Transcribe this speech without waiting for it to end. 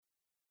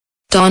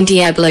Don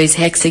Diablo's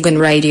Hexagon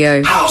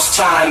Radio. House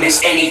time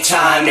is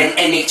anytime, and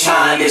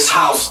anytime is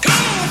house.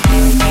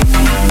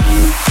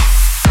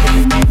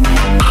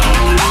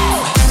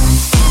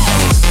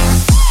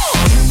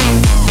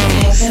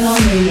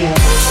 Hexagon Radio.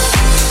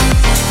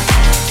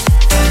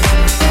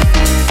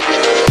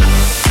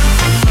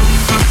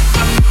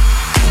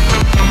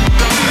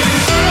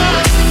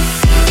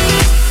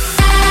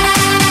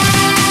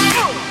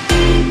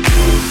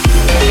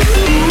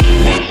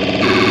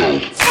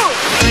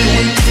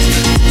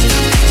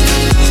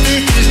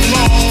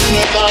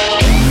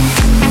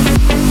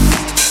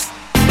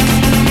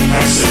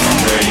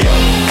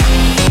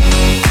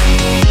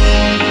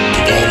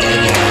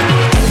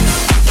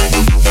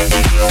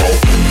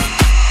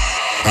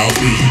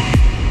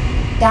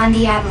 Don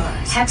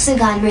Diablo's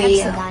Hexagon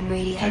Radio.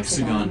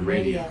 Hexagon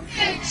Radio.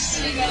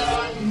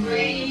 Hexagon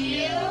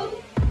Radio.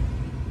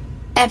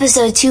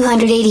 Episode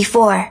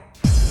 284.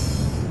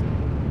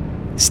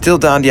 Still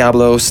Don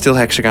Diablo, still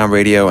Hexagon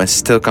Radio, and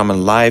still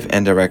coming live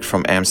and direct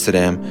from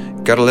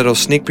Amsterdam. Got a little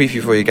sneak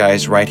preview for you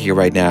guys right here,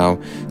 right now.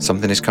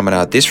 Something is coming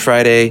out this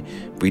Friday.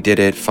 We did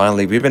it,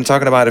 finally. We've been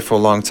talking about it for a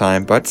long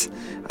time, but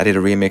I did a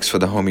remix for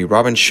the homie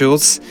Robin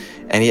Schulz.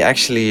 And he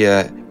actually,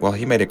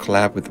 he made a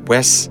collab with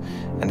Wes.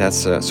 And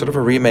that's sort of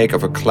a remake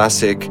of a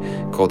classic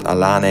called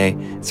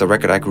Alane. It's a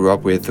record I grew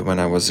up with when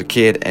I was a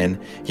kid. And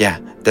yeah,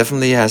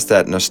 definitely has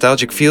that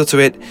nostalgic feel to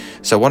it.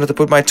 So I wanted to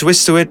put my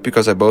twist to it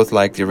because I both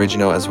like the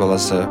original as well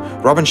as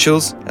Robin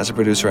Schulz as a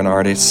producer and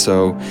artist.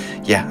 So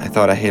yeah, I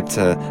thought I hit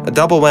a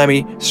double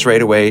whammy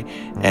straight away.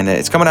 And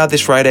it's coming out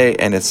this Friday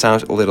and it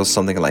sounds a little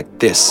something like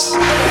this.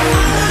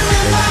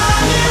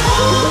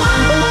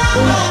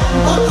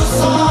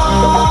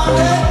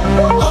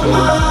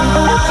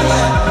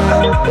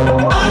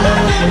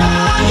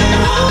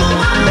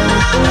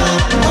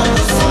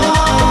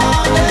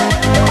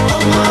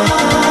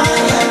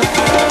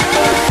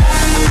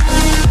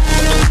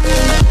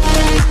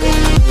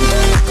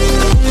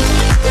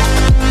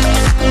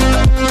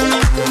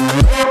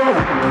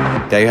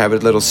 There you have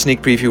it, a little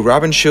sneak preview.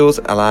 Robin Schulz,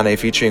 Alane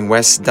featuring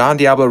Wes, Don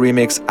Diablo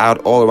remix out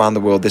all around the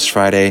world this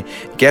Friday.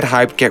 Get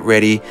hyped, get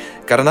ready.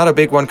 Got another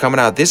big one coming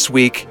out this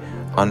week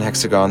on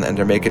Hexagon, and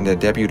they're making their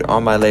debut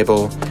on my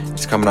label.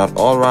 It's coming out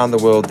all around the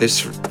world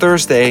this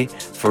Thursday.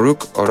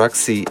 Farouk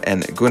Oraksi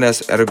and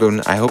Gunes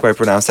Ergun. I hope I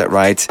pronounced that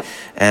right.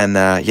 And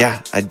I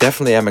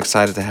definitely am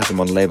excited to have them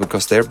on the label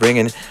because they're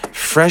bringing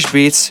fresh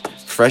beats,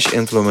 fresh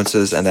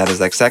influences, and that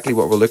is exactly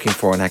what we're looking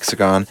for on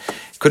Hexagon.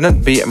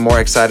 Couldn't be more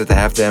excited to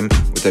have them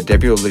with their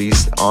debut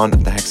release on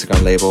the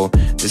Hexagon label.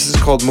 This is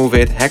called Move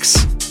It.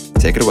 Hex,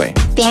 take it away.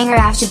 Banger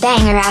after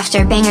banger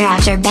after banger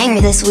after banger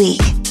this week.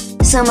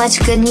 So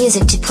much good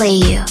music to play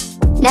you.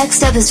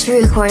 Next up is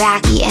Farouk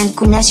Oraki and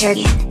Gunes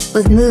Ergun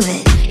with Move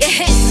It. You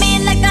hit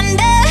me like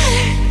thunder,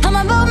 I'm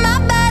above my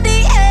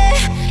body, yeah.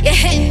 You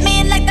hit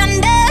me like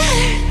thunder,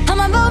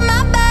 I'm above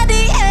my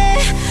body,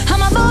 yeah.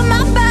 I'm above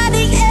my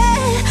body,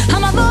 yeah.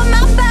 I'm above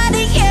my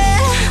body, yeah.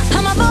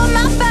 I'm above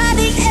my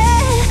body,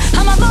 yeah.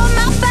 I'm above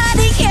my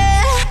body,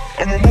 yeah.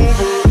 I'm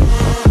above it.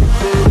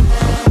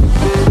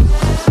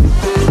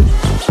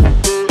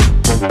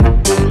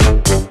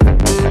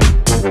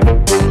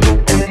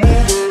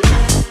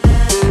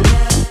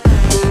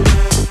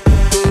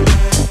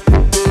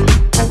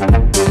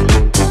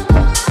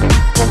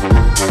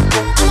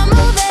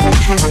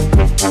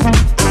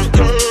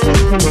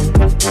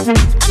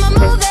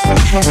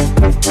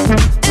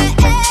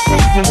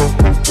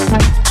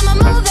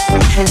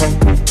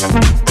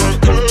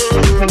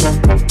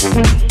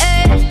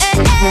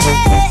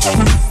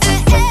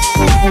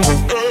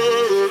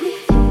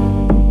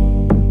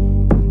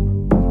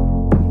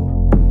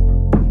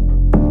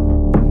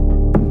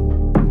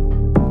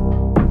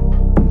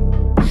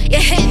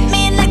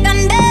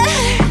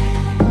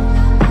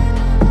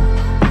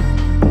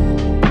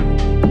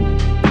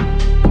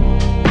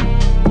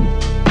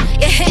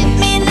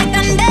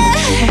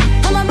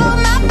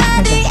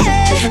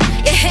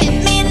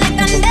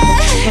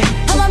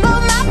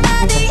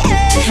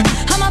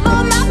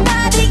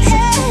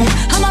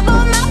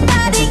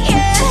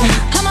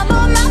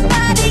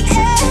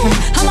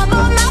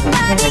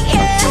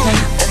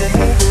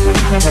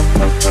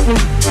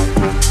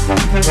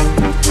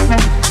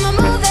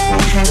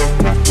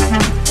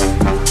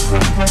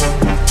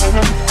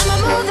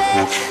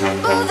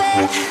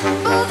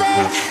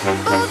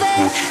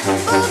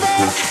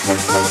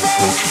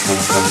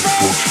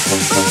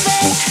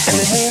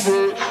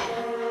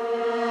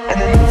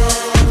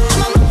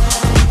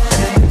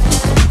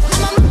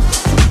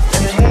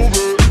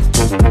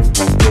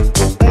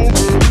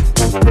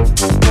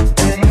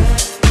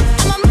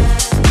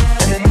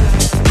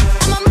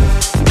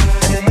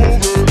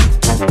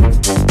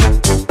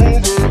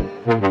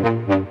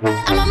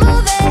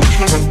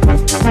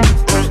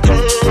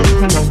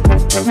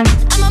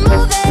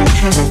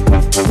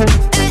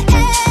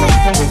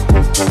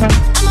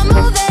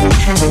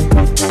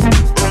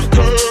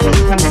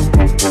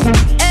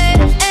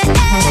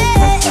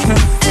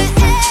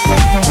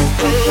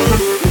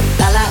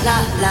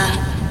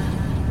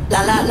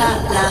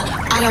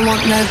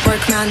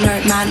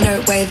 man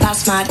note, wait,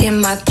 that's mad. In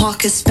my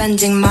pocket,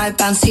 spending my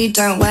bands. He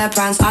don't wear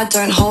brands, I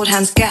don't hold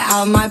hands. Get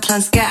out my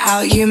plans, get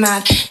out, you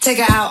mad. Take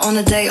it out on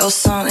a date or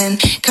something.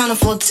 Can't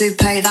afford to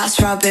pay, that's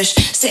rubbish.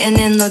 Sitting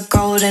in the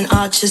golden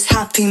arches,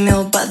 happy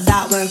meal, but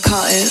that won't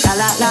cut it. La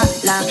la la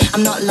la,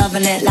 I'm not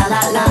loving it. La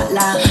la la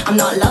la, I'm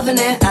not loving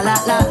it. La la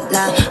la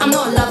la, I'm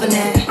not loving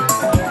it.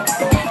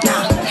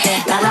 Nah,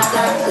 la la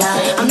la la,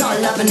 I'm not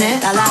loving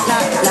it. La la la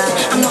la,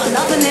 I'm not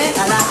loving it.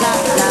 La la la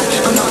la,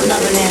 I'm not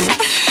loving it.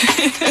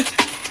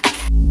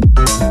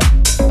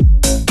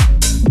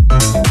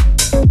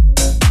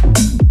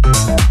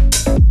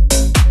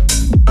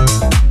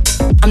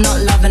 I'm not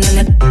loving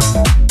it.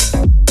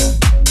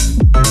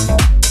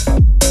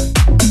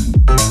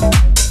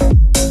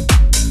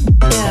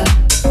 Yeah,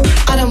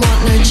 I don't want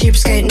no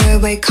cheapskate, no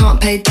way, can't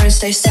pay, don't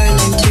stay so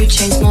lame. 2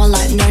 chains, more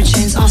like no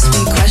chains. Ask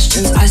me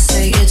questions, I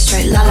say it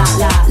straight. La la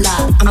la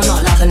la, I'm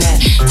not loving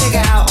it. Take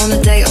it out on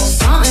a date or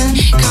something.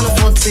 Can't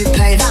afford to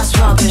pay, that's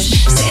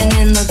rubbish. Sitting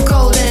in the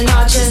golden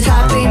arches,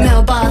 happy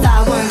meal, but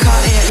that won't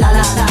cut it. La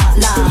la la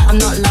la, I'm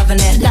not loving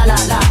it. La la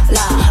la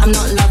la, I'm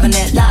not loving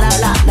it. La la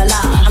la la la,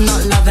 I'm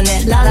not loving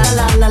it. La la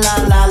la la la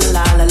la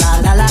la la la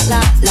la la la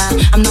la,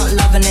 I'm not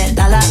loving it.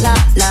 La la la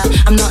la,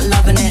 I'm not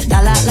loving it. La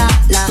la la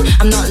la,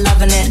 I'm not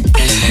loving it.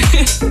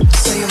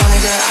 So you wanna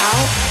go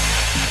out,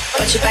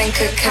 but your bank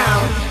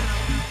account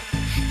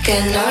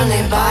can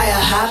only buy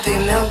a happy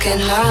meal, can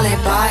only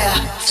buy a.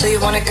 So you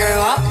wanna go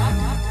up,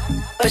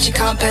 but you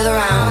can't pay the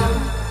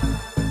round.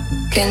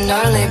 Can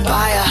only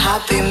buy a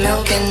happy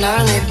meal, can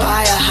only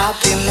buy a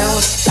happy meal.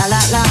 La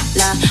la la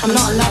la, I'm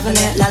not loving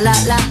it. La la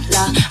la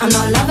la, I'm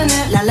not loving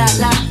it. La la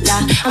la la,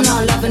 I'm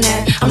not loving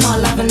it. I'm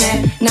not loving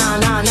it. No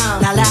no no.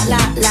 La la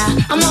la la,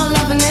 I'm not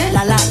loving it.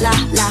 La la la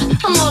la,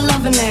 I'm not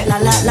loving it. La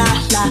la la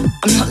la,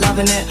 I'm not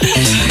loving it.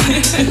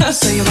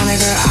 So you wanna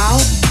go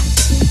out,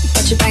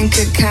 but your bank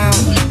account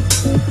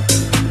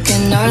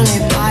can only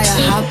buy a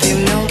happy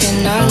meal,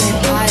 can only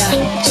buy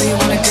a. So you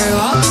wanna go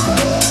up,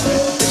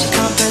 but you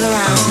can't pay the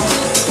round.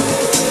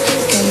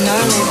 Can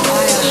only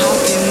buy a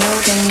happy meal,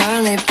 can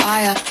only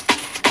buy a.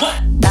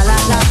 La la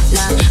la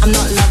la, I'm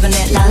not loving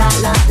it. La la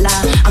la la,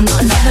 I'm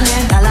not loving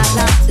it. La la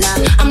la la,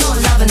 I'm not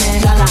loving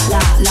it. La la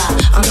la la,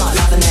 I'm not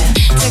loving it.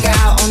 Take it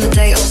out on a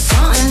date or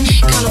something.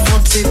 Can't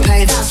afford to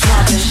pay, that's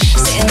rubbish.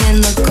 Sitting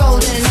in the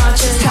golden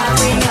arches,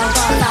 happy meal,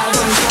 but that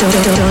won't.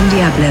 Don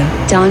Diablo.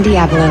 Don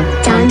Diablo.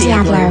 Don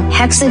Diablo.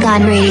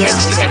 Hexagon Radio.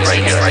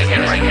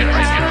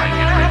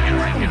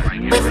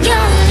 With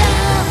your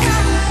love,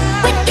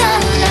 with your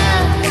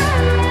love,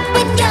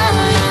 with your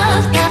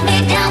love, got me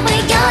down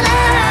with your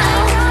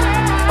love,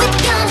 with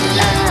your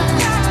love,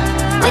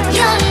 with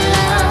your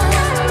love,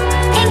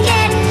 ain't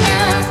getting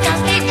enough, got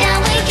me down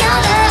with your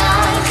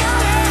love,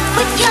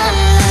 with your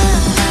love.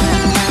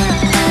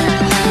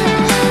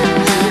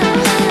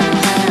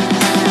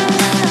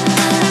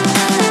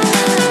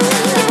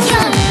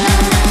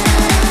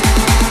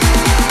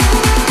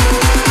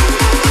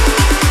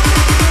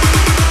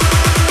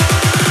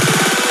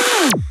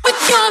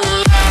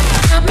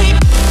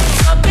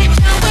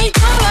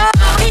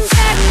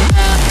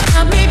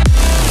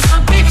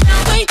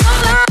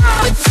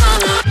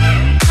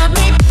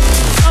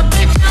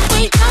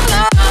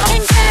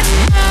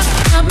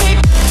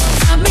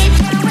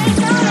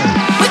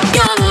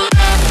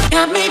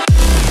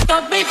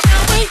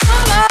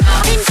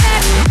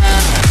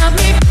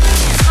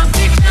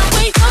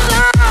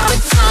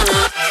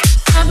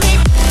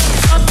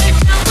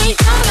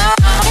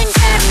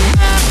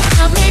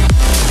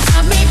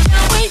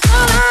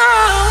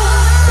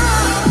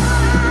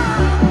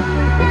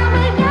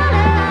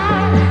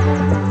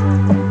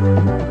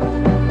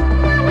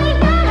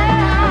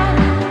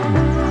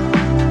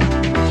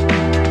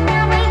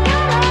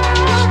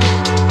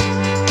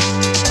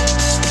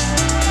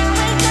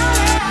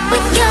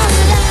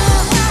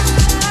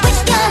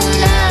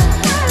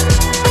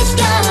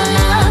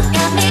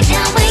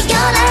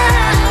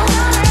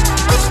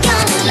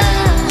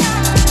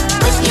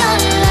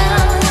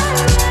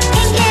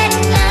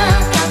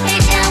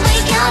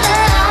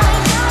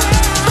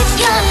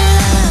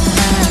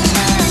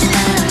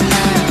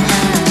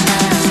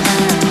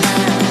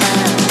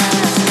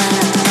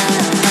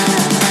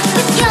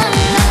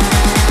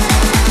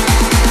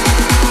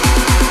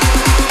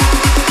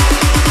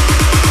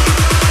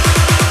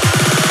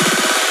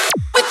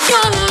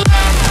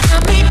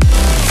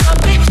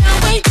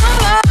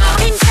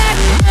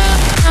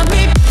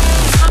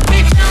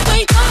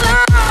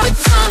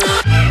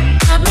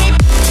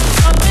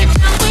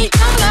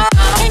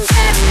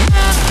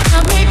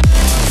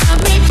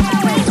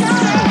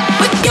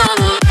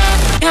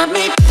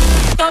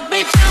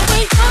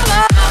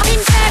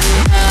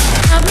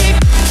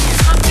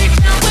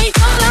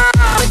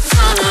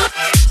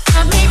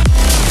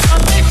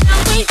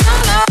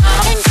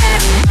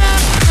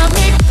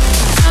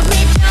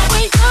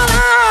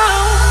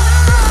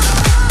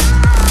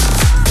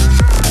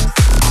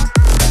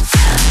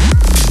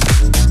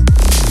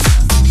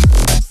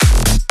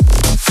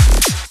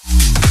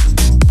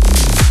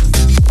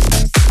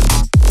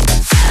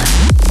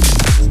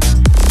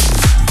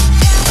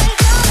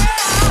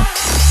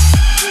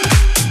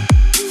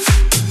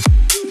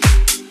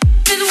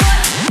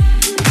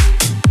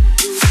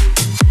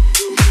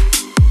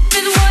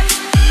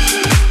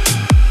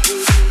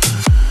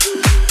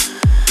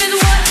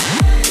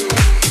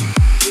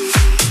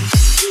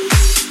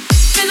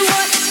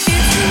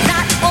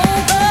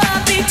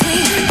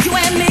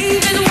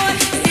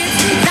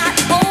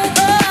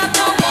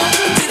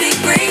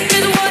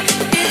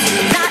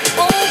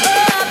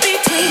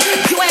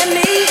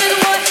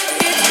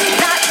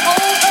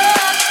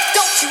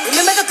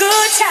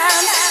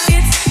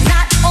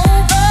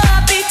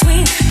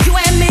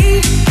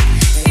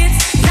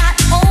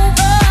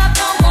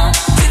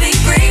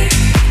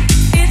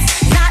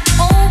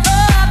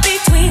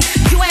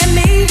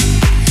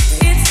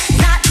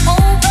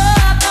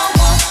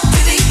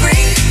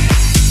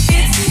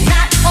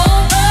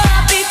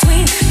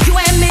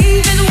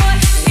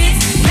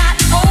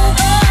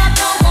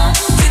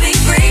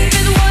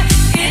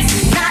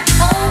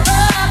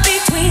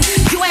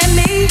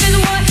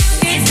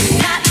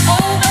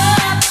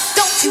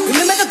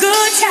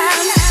 good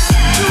time.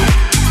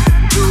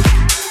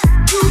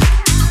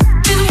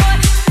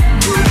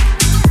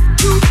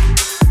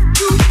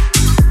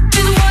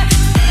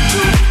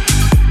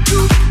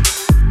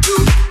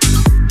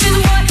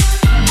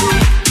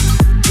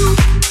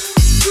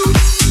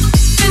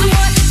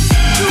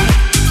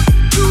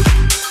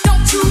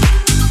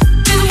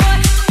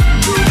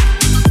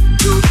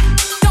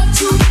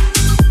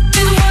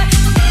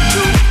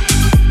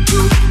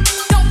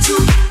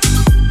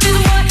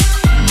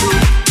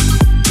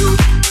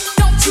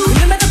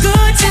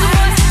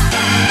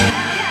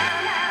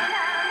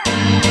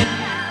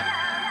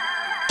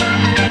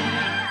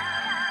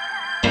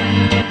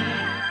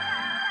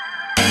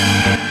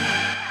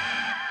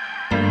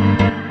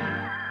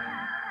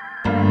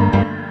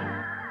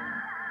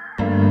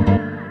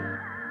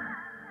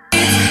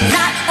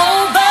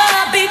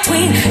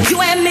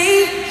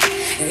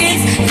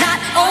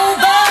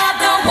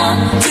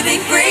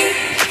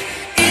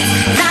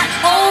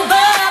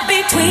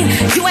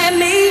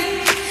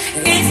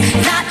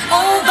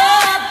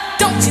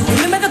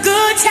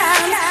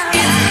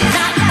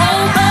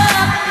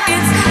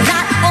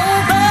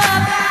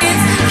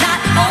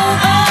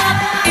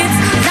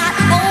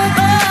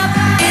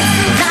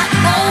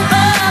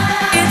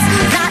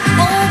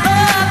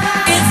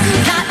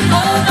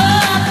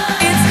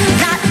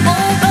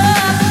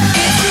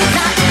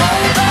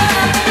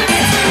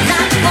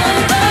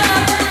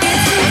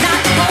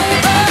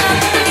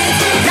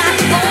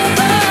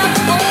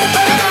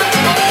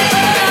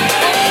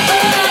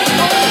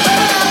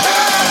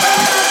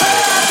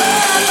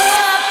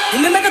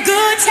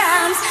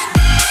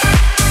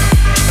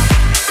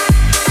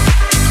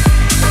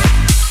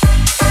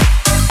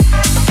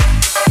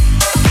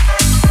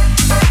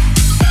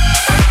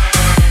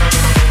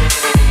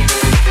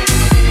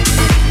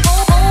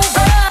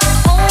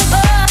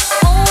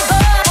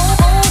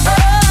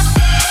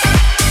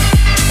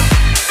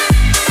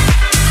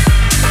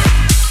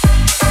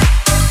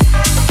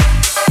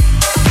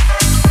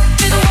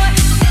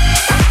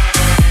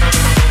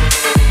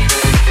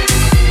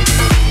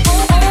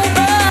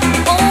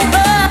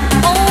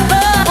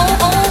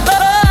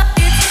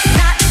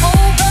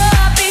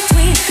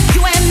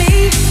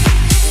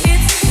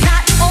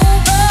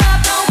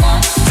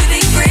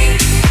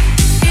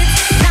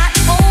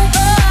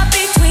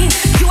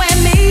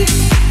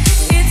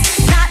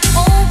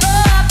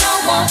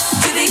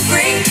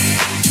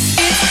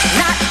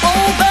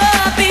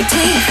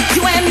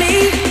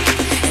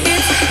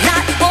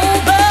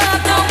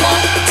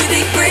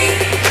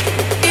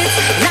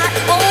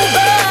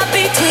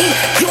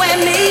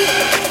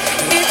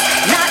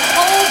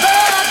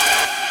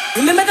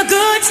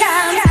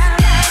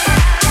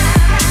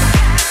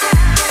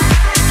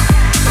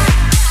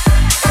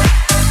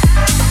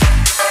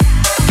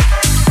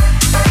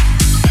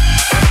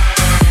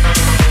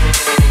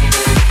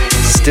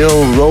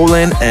 Still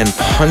rolling and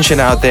punching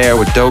out there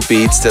with dope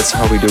beats. That's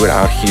how we do it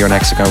out here on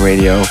Hexagon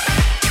Radio.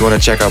 If you want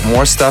to check out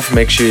more stuff,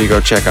 make sure you go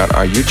check out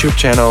our YouTube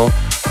channel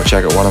or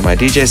check out one of my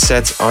DJ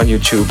sets on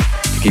YouTube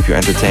to keep you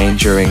entertained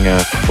during,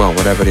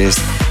 whatever it is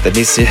that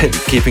needs to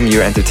keeping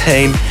you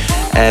entertained.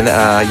 And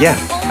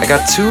I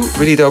got two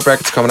really dope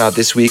records coming out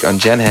this week on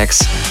Gen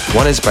Hex.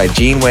 One is by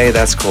Gene Way,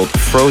 that's called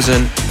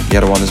Frozen. The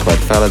other one is by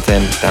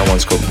Valentin, that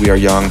one's called We Are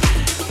Young.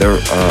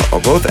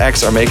 Both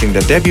acts are making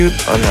their debut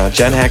on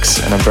Gen Hex,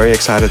 and I'm very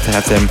excited to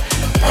have them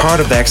part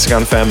of the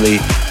Hexagon family.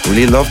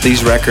 Really love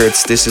these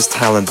records. This is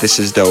talent, this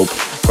is dope.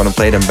 I'm gonna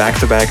play them back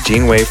to back.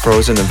 Gene Way,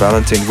 Frozen, and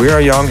Valentin. We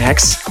Are Young.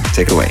 Hex,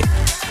 take it away.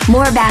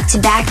 More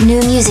back-to-back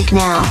new music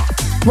now.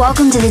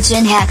 Welcome to the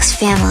Gen Hex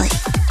family.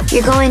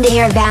 You're going to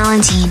hear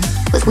Valentin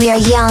with We Are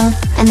Young,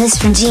 and this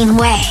from Gene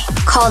Way,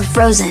 called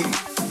Frozen.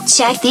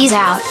 Check these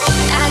out.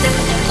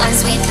 One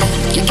sweet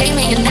thing, you gave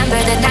me your number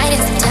the night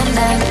in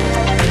September.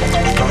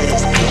 I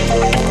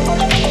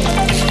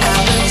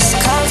was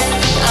cold and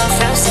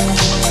frozen.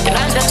 Your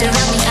arms wrapped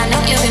around me, I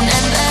know you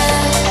remember.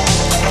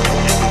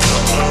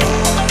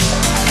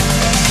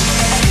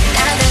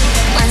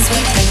 One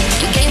sweet thing,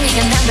 you gave me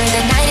your number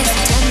the night in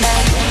September.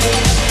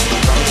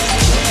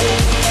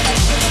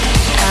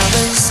 I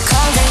was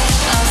cold and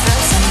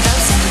frozen,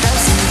 cold and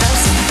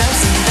frozen,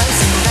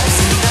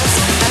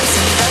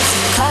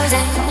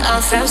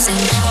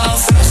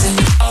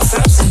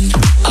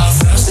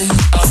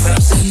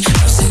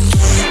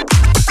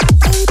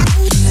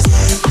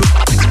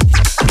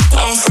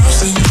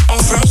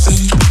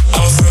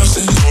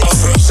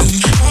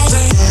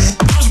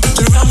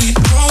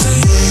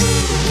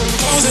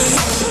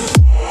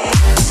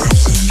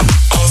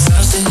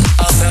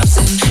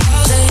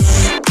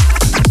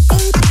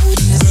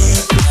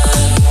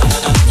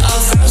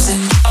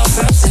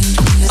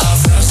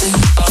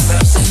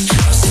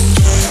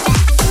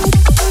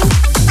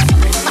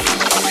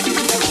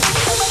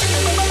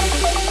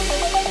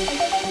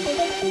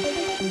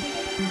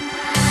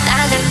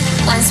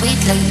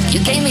 You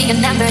gave me your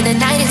number the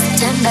night in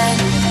September.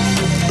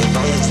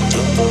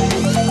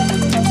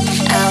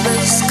 I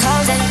was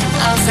cold and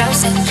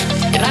frozen.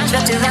 Your arms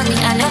wrapped around me,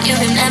 I know you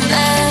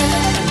remember.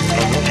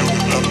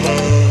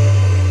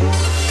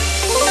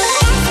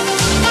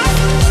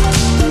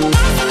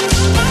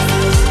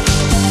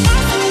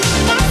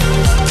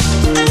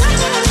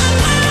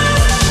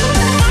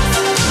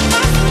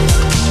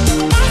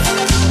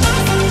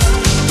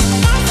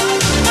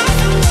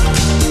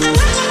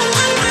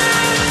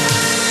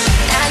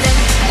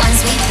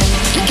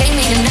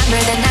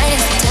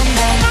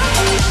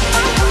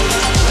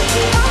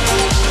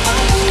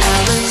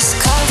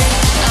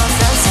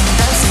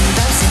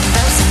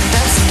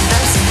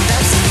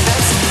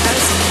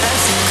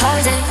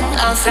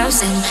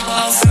 frozen,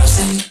 all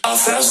frozen, all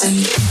frozen,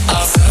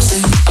 all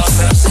frozen, all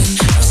frozen,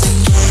 frozen.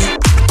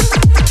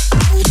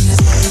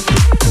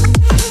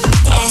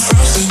 All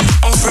frozen,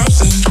 all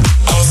frozen,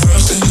 all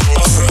frozen,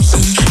 all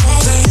frozen,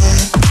 frozen.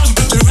 Arms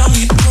wrapped around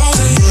me,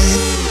 frozen.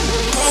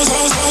 All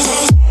frozen,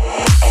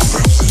 all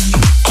frozen,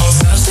 all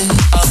frozen,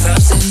 all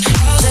frozen,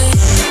 frozen.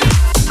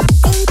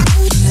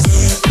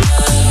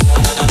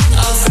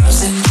 All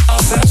frozen,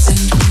 all frozen,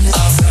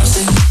 all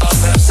frozen, all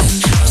frozen,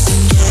 frozen.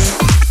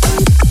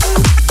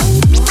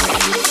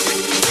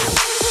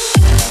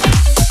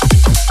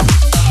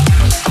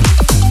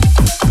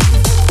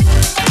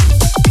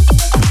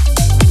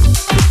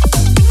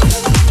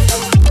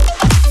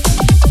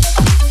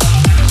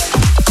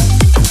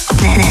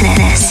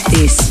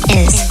 This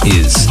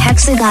is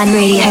Hexagon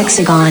Radio.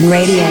 Hexagon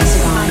Radio.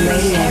 Hexagon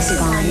Radio.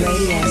 Hexagon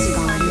Radio.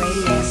 Hexagon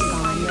Radio.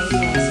 Hexagon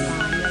Radio.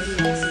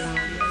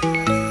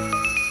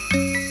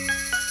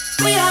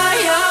 We are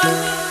young,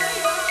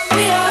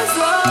 we are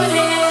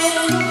floating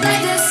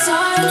like the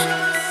sun.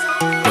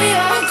 We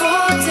are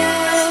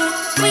golden,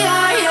 we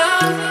are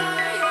young,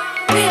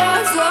 we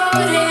are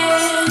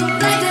floating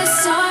like the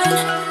sun.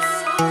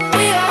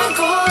 We are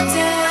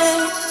golden,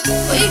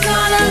 we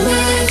gonna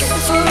live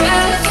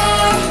forever,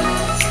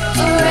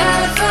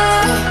 forever.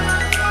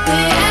 The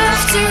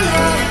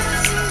afterlife,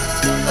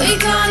 we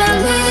gonna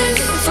live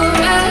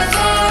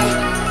forever,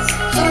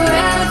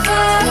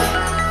 forever.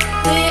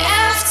 The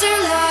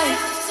afterlife.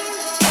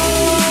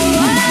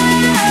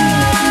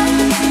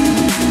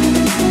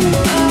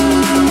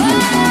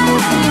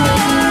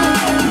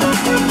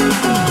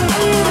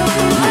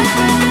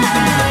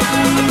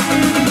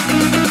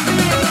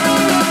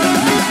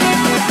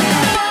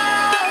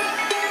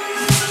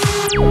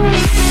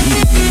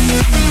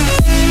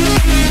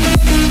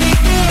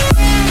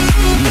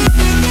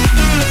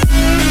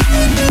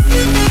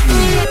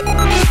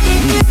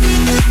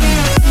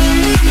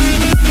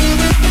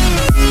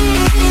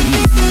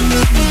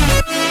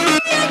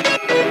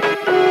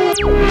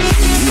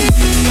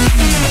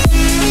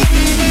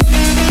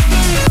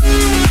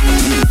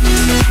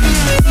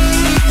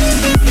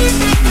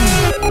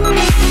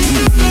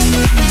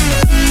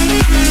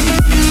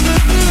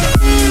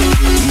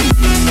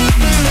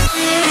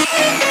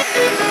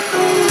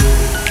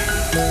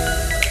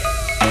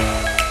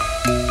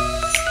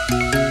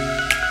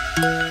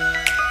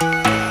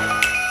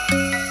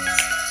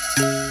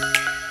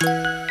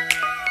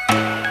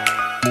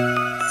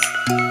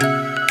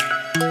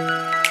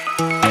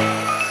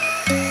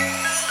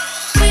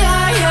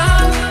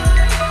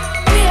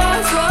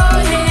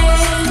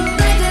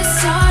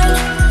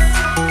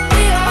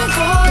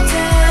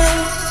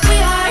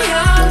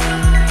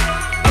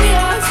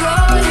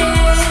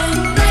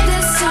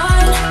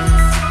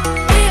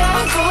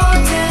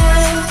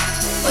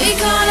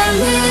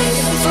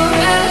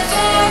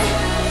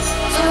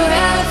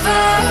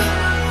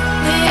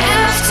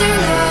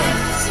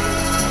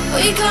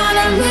 We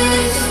gonna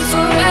live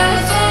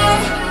forever,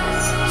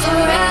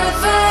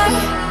 forever.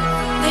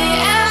 The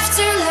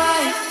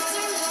afterlife.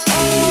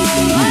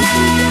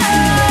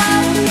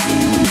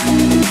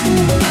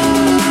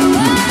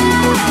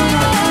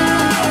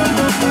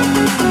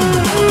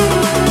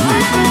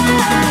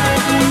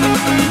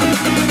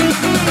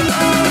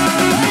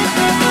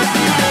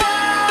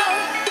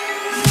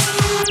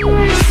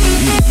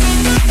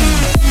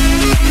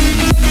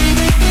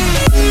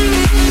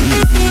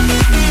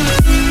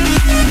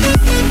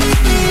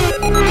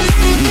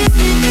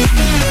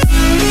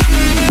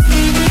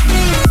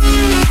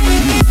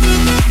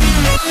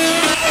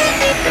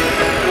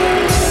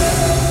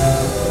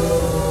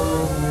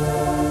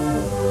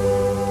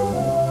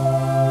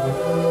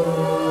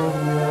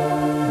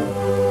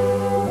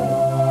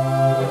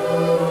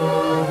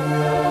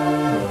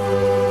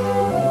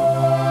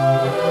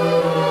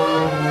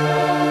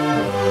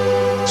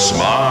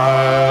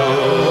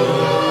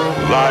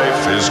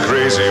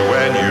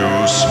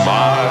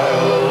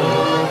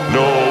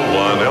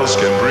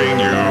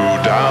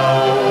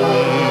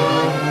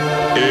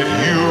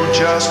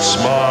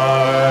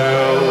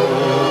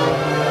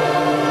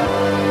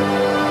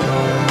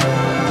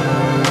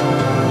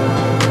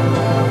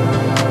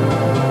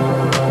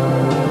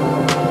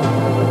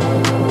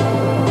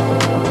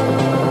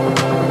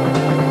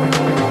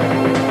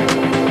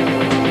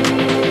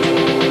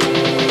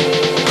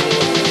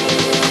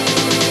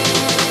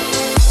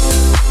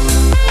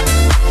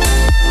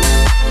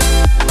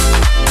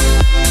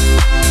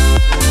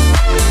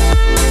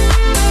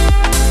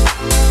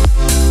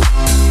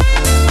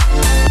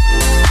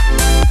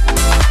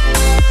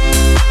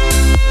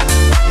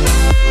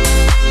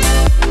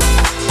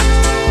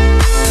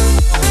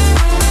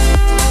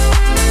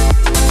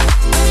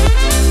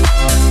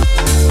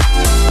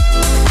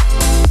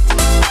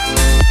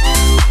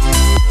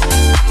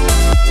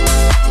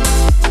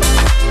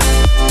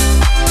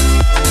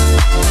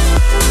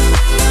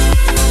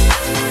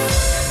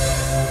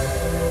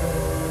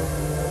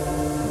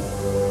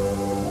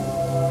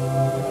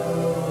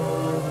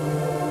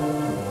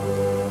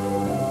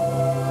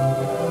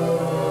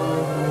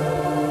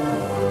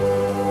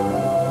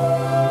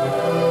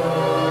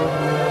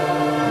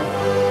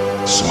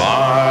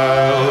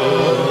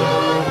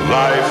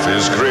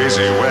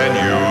 crazy when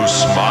you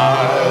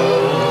smile.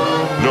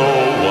 No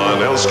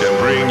one else can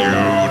bring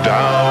you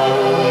down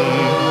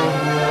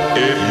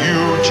if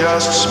you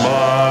just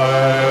smile.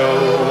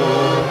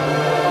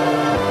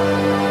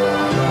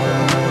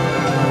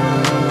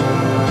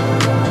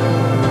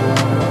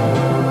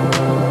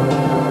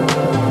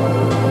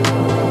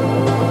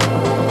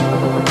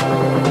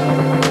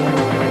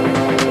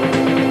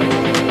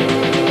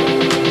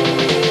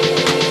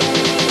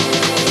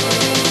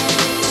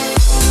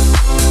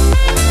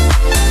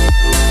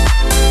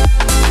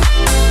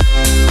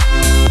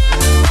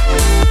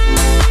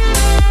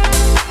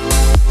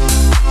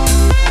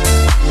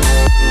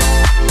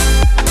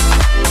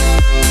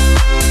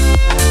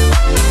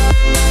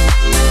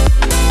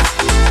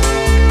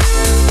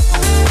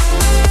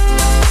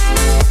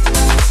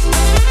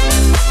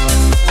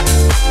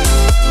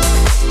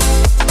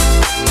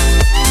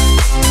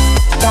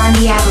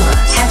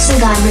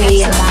 Hexagon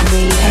Radio.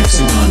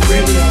 Hexagon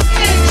Radio.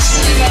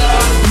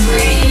 Hexagon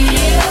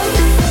Radio.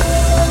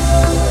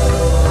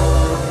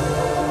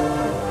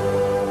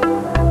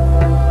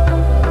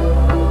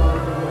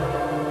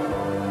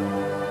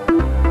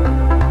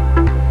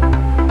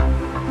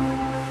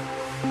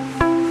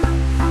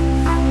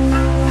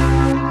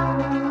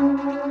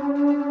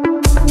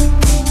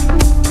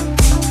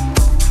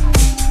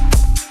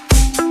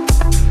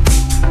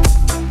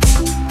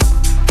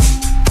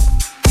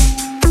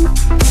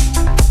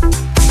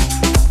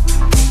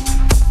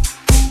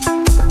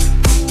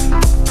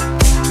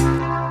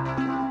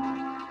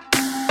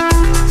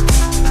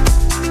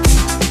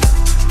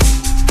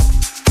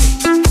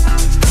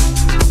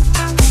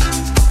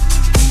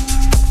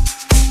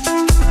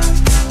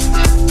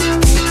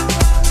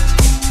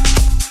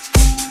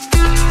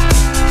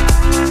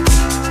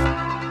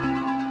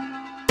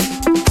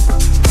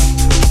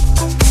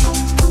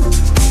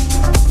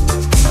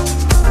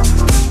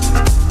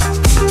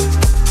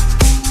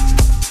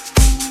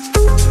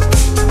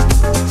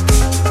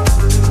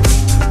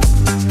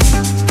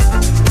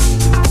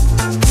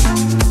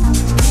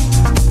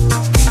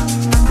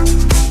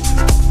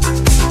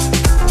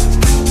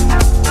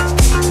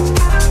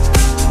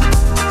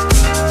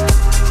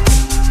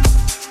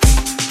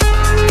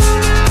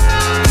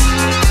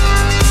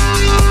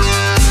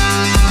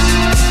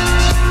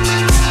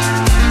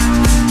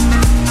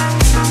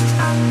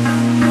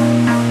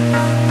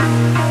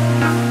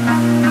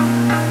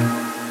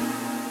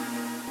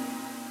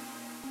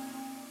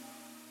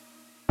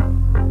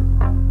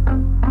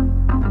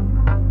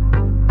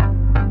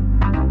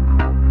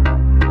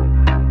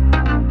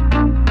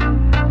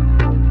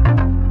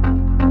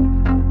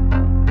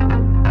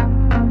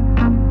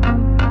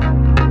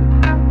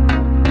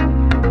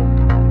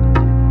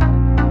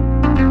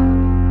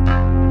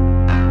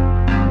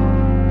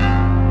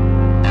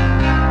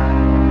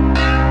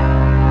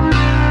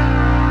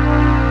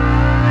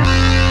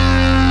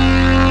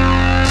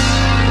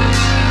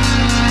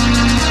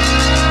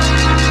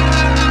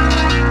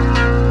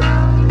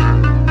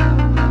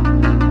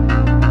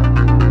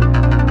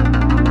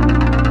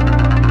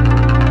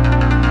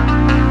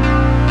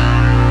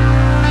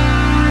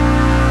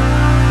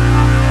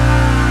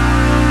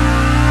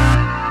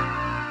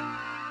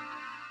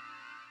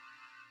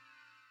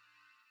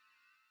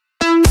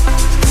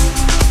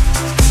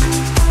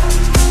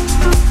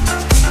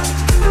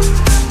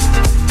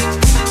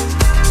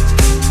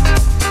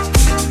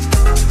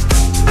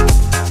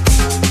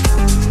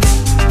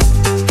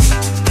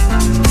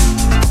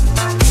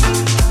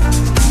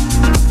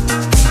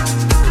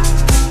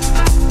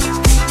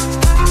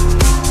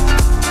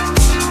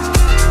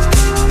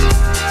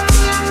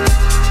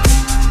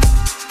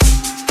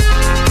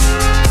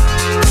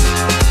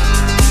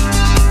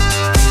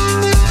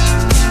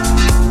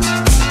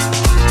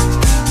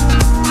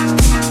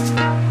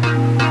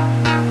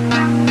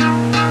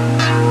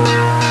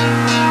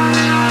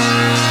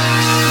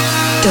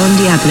 Don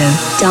Diablo.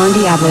 Don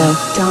Diablo.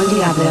 Don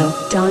Diablo.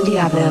 Don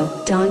Diablo.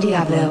 Don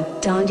Diablo.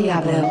 Don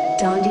Diablo.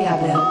 Don Diablo. Don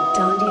Diablo.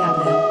 Don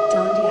Diablo.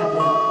 Don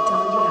Diablo.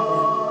 Don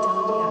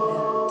Diablo.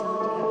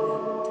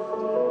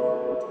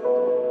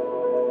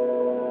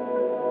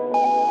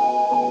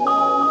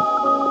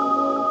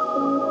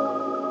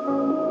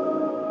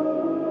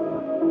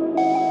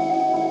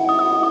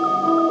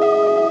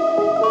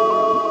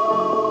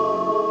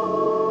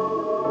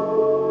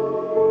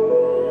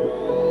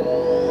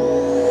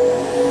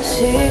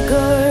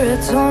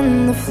 Cigarettes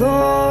on the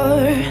floor.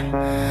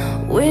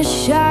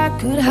 Wish I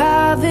could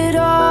have it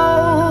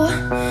all.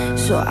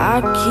 So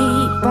I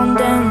keep on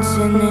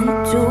dancing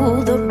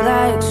into the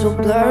black, so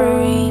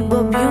blurry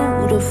but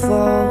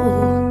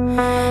beautiful.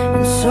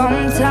 And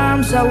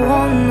sometimes I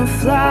wanna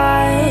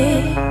fly,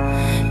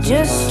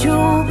 just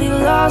to be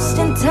lost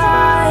in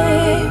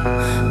time.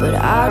 But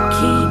I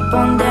keep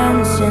on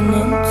dancing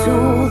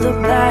into the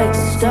black,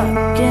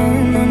 stuck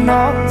in an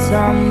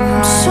all-time high.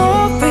 I'm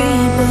sorry,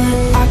 but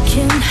I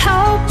can't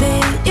help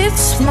it,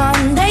 it's my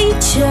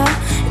nature.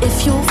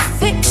 If you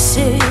fix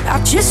it,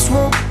 I just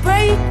won't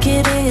break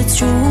it, it's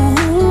true.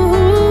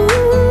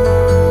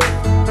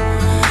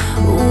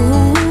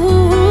 Ooh,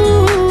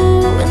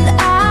 and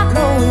I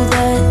know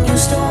that you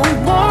still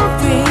want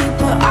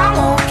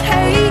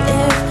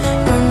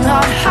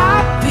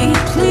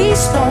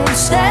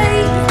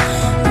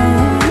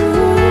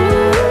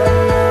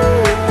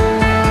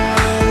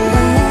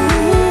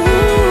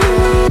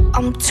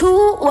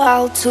too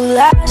wild to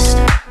last.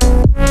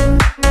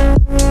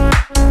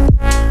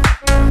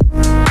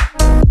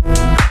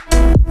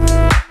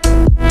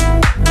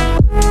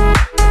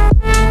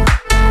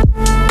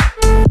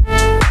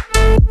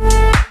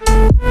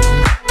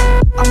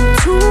 I'm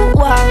too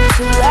wild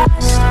to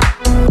last.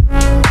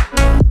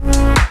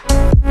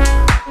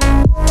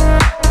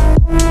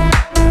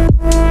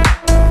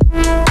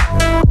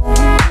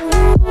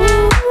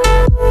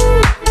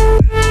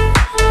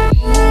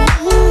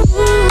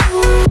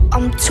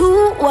 I'm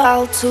too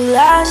wild to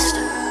last.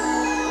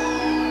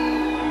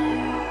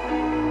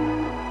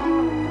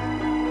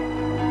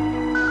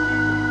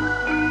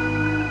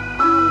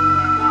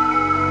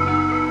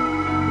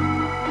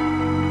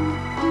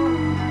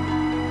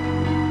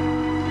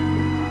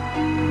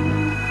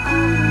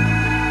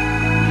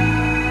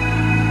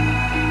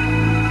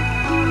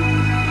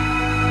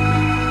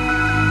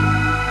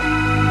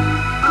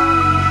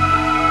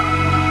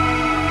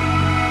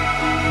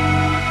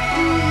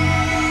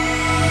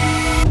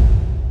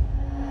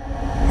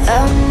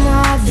 Am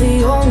I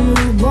the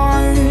only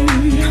one?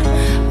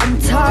 I'm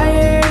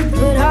tired,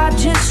 but I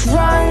just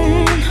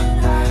run.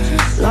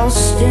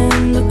 Lost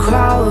in the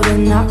crowd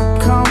and not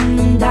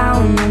coming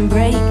down. I'm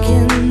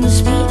breaking the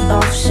speed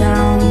of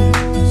sound.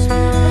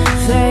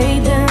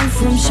 Fading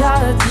from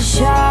shot to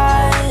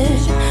shot,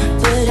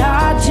 but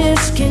I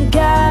just can't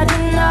get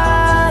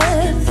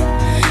enough.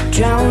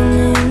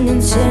 Drowning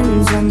in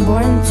sins, I'm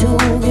born to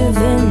give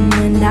in,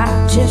 and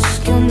I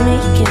just can't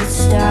make it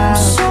stop.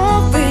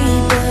 Sorry,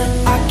 but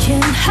I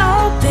can't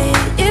help it,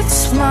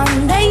 it's my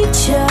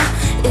nature.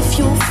 If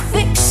you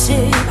fix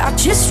it, I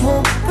just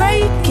won't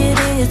break it,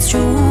 it's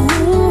true.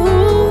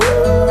 Ooh,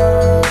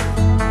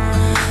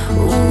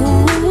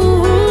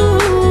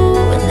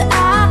 and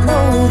I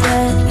know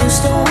that you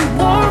still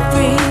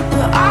worry,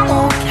 but I'm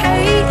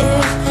okay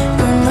if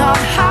you're not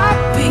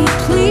happy,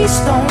 please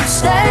don't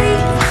stay.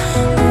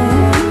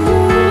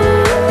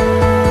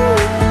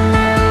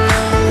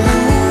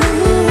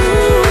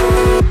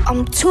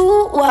 I'm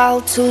too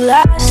wild to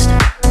last.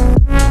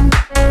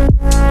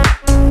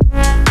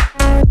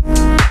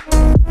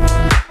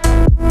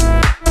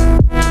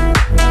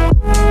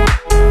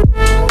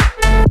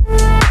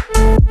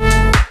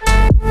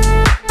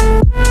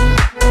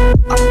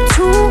 I'm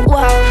too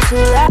wild to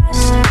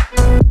last.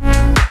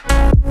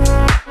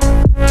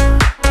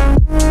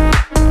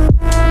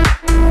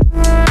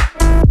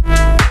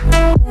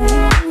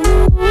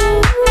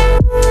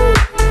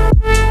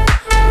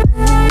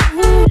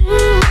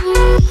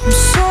 I'm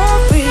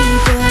sorry,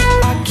 but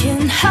I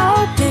can't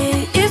help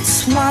it,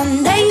 it's my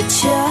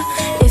nature.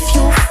 If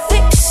you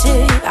fix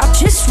it, I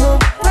just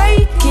won't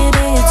break it,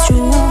 it's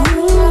true.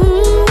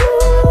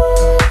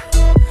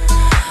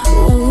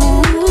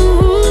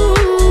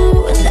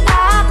 Ooh, and I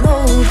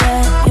know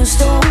that you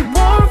still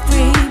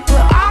worry,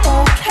 but I'm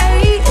okay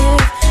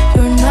if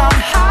you're not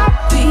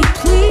happy,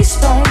 please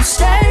don't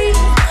stay.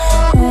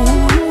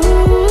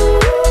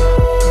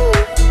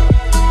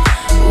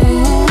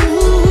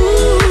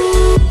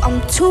 I'm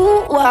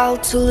too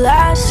wild to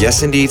last.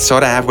 Yes, indeed,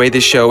 sort of halfway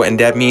this show, and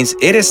that means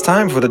it is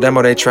time for the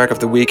Demo Day track of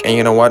the week. And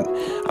you know what?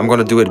 I'm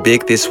gonna do it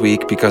big this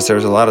week because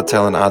there's a lot of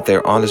talent out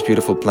there on this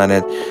beautiful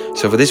planet.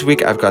 So for this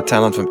week, I've got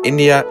talent from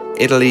India,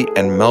 Italy,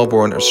 and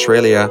Melbourne,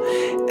 Australia.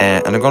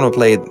 And I'm gonna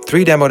play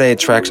 3 Demo Day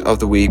tracks of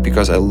the week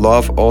because I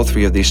love all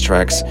 3 of these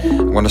tracks.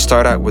 I'm gonna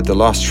start out with the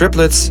Lost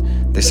Triplets.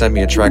 They sent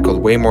me a track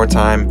called Way More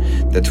Time.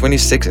 They're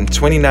 26 and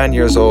 29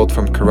 years old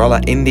from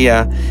Kerala,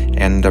 India,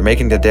 and they're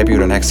making their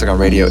debut on Hexagon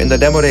Radio in the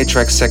Demo Day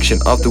track section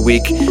of the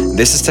week.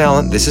 This is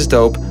talent, this is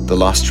dope, the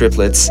Lost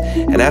Triplets.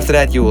 And after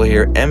that, you will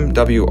hear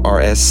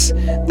MWRS.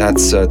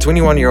 That's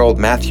 21-year-old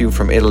Matthew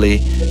from Italy.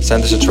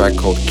 Sent us a track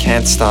called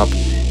Can't Stop.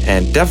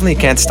 And definitely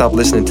can't stop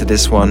listening to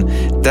this one.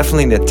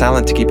 Definitely the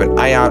talent to keep an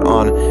eye out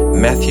on.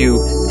 Matthew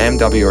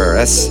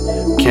MWRS,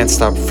 Can't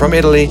Stop from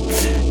Italy.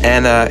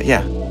 And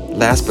yeah,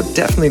 last but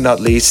definitely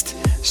not least,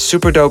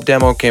 super dope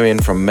demo came in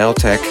from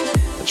Meltech.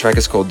 The track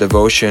is called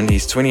Devotion.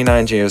 He's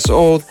 29 years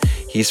old.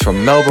 He's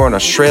from Melbourne,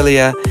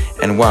 Australia.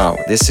 And wow,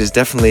 this is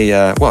definitely,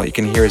 well, you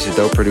can hear he's a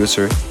dope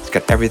producer. He's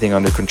got everything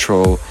under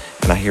control.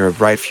 And I hear a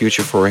bright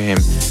future for him.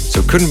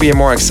 So couldn't be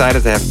more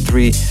excited to have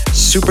 3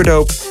 super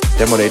dope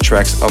Demo Day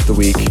tracks of the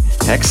week.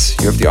 Hex,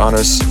 you have the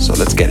honors, so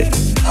let's get it.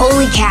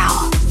 Holy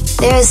cow,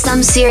 there is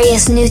some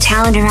serious new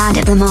talent around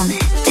at the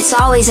moment. It's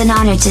always an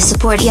honor to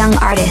support young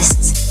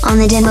artists on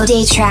the Demo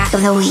Day track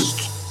of the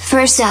week.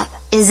 First up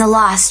is the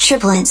Lost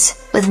Triplets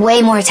with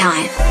Way More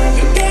Time.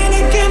 You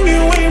gotta give me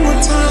way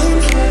more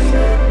time.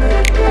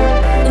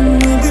 A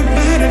little bit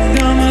better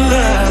down the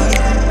line.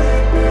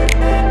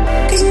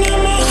 'Cause now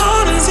my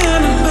heart is in a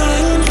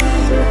bind.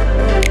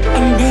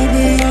 And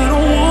baby, I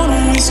don't wanna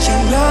waste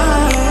your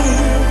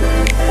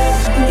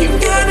life. You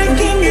gotta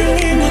give me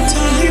way more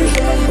time.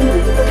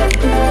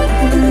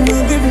 A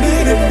little bit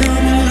better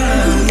down the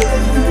line.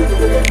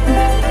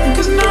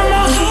 'Cause now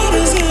my heart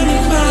is in a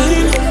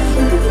bind.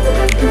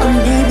 And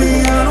baby,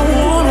 I don't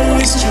wanna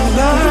waste your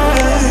life.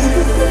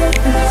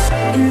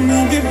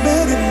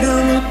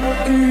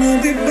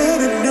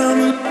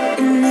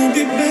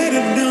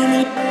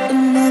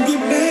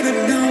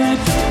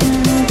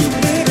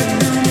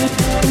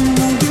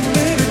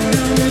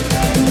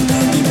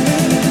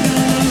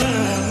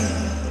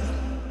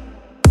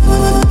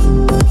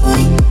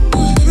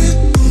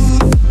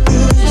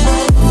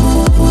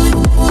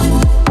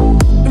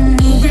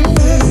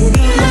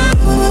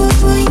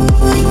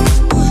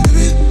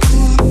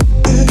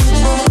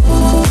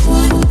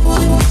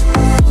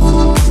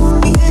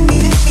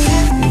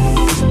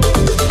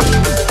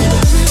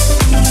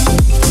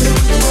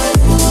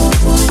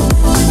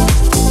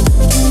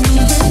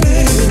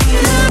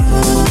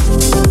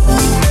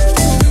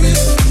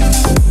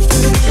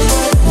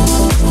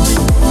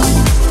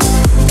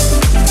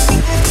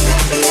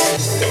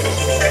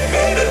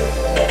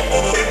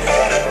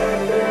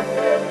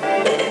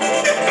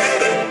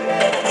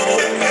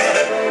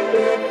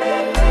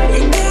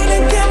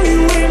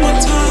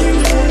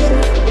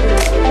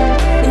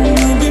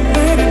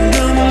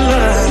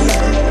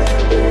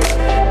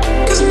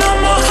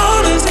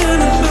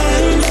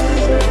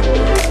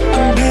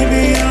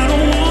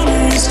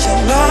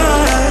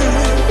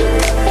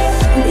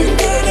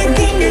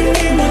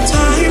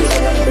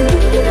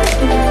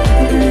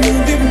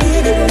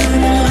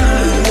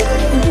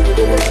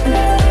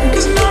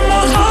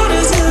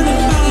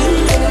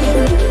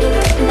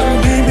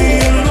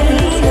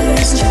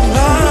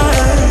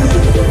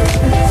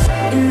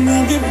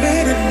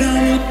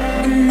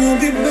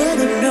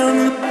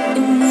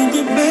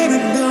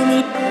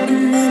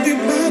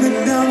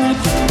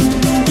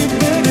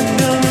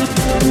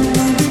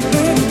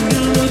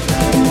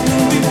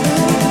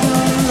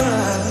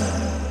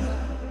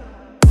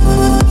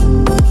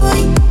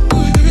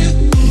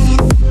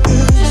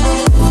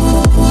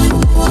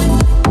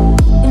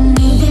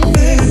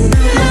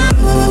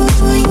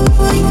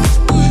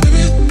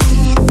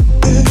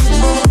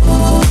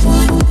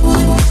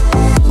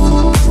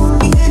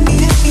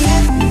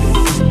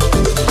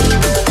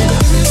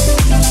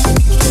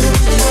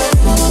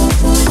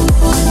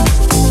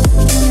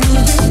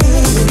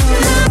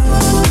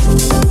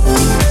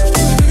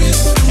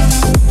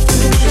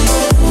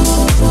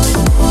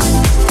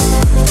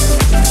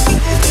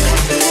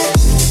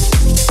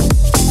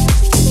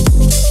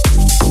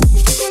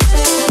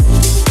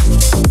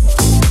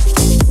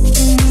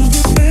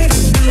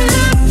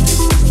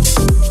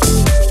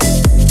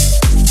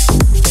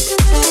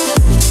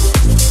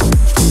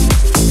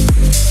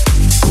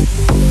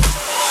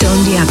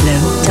 Diablo,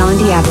 Don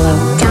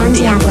Diablo, Don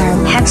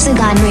Diablo,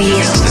 Hexagon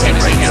Radio.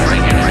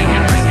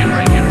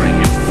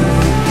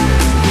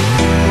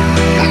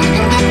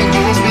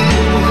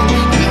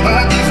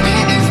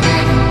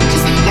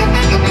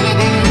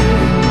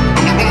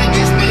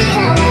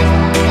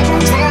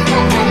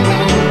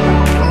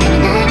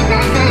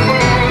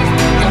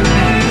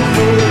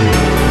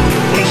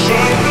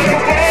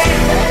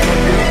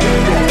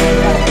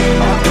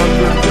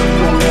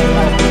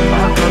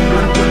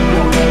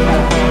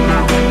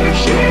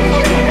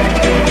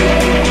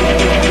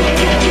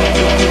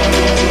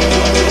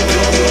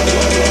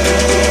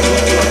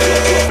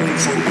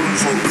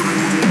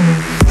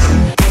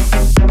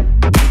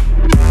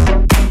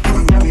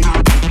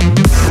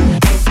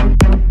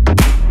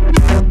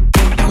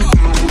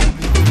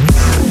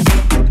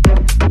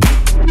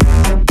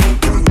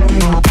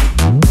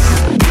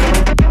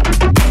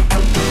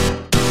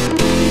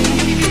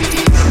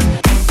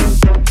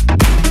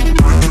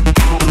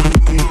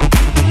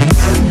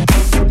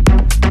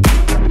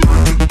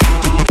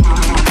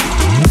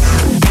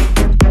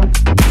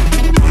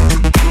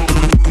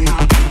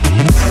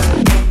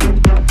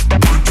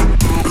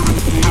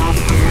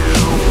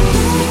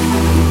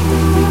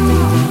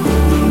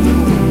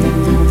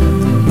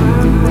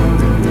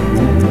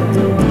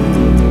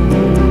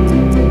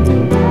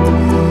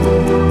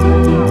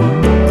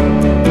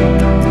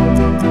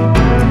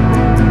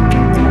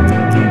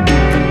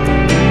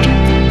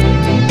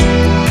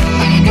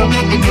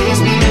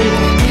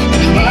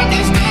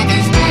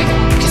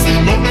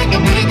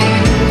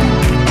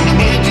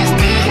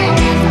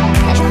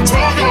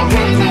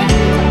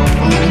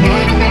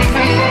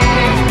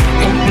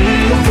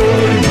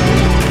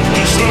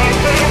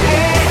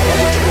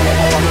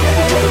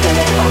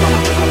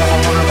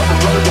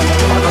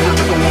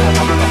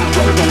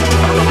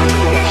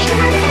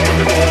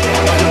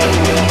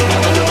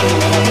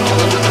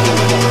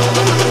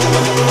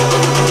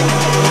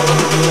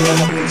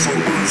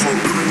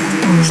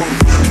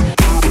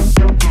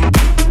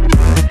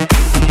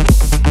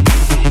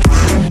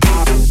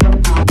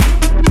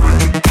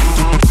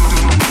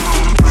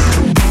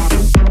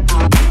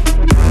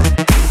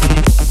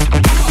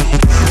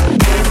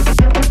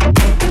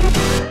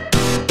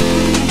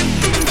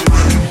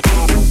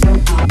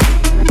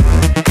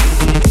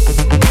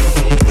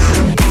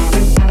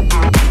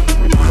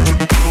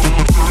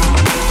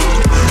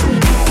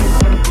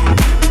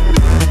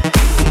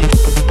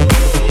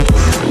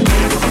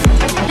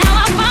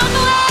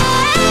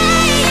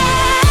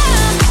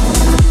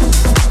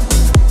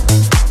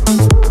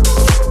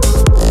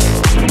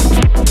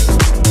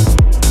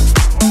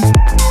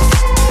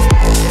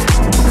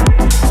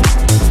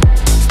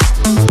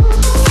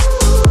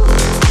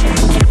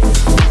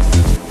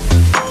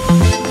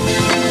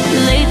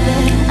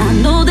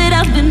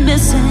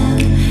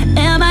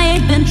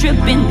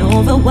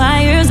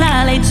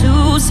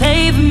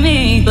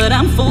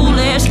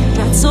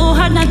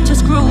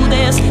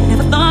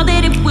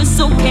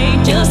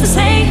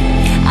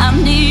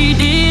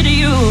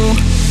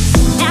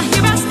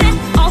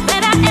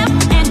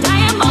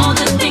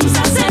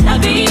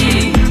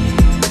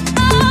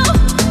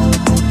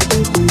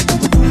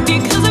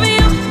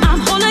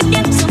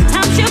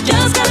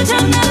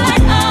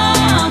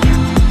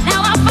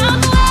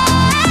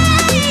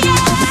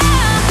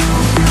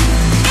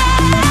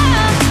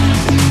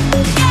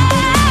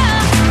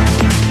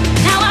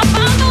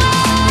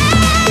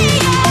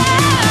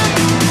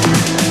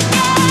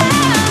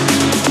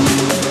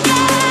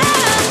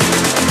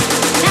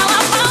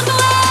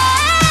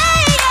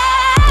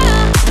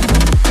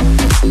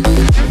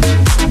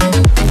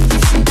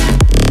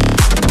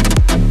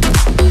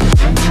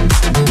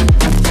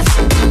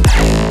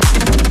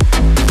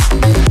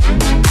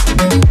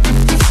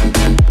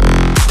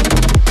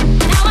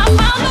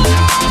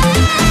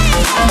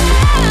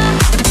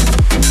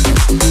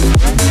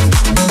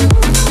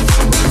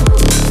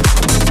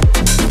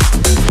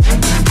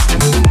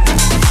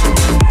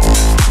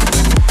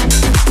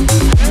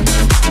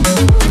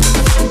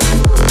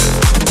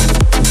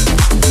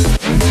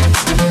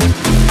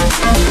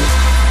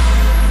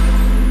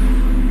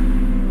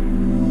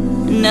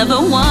 Never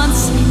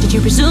once did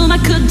you presume I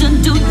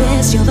couldn't do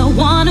this. You're the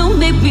one who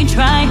made me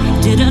try.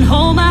 Didn't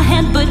hold my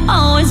hand, but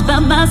always by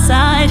my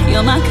side.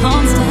 You're my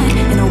constant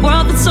in a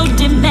world that's so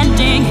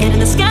demanding. Hit in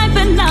the sky,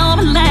 but now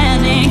I'm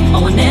landing.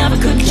 Oh, I never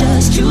could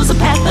just choose a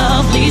path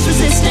of least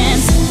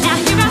resistance. Now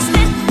here I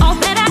stand, all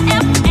that I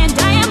am, and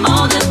I am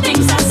all the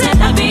things I said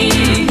I'd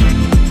be.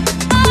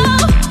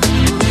 Oh,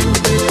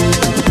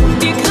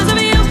 because of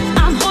you,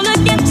 I'm whole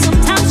again.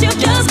 Sometimes you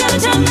just gotta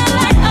turn the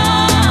light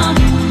on.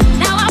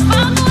 Now I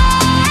found the way,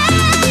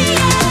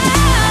 yeah.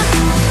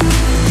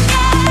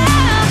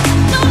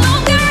 No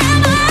longer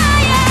am I,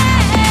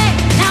 yeah.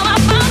 Now I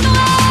found the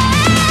way,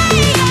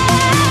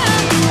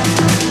 yeah.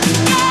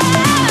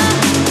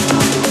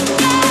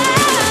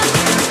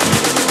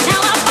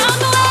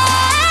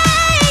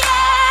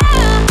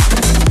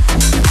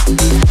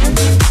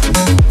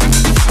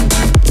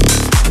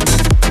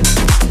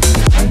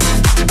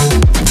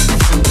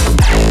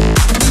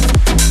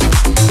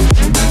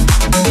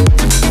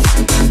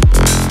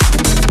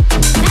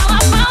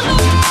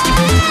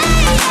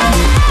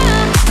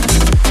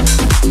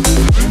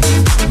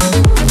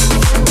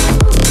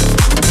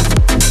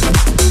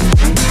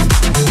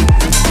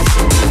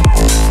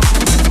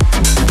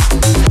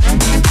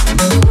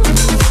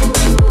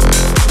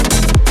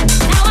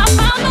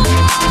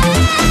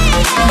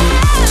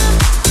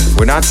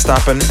 not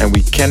stopping and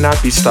we cannot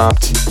be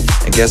stopped.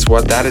 And guess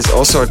what? That is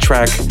also a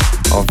track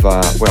of,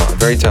 a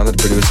very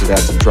talented producer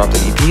that dropped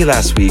an EP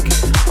last week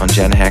on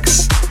Gen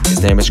Hex.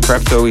 His name is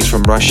Krepto, he's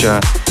from Russia.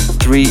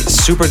 3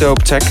 super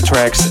dope tech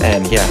tracks,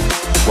 and yeah,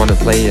 want to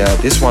play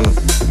this one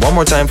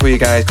more time for you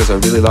guys because I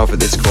really love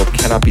it. It's called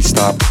Cannot Be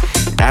Stopped.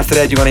 After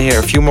that, you're going to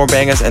hear a few more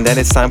bangers, and then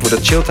it's time for the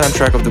chill time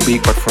track of the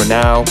week. But for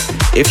now,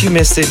 if you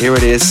missed it, here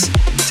it is,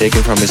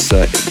 taken from his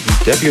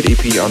debut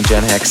EP on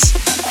Gen Hex.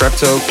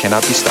 Krepto,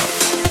 Cannot Be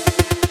Stopped.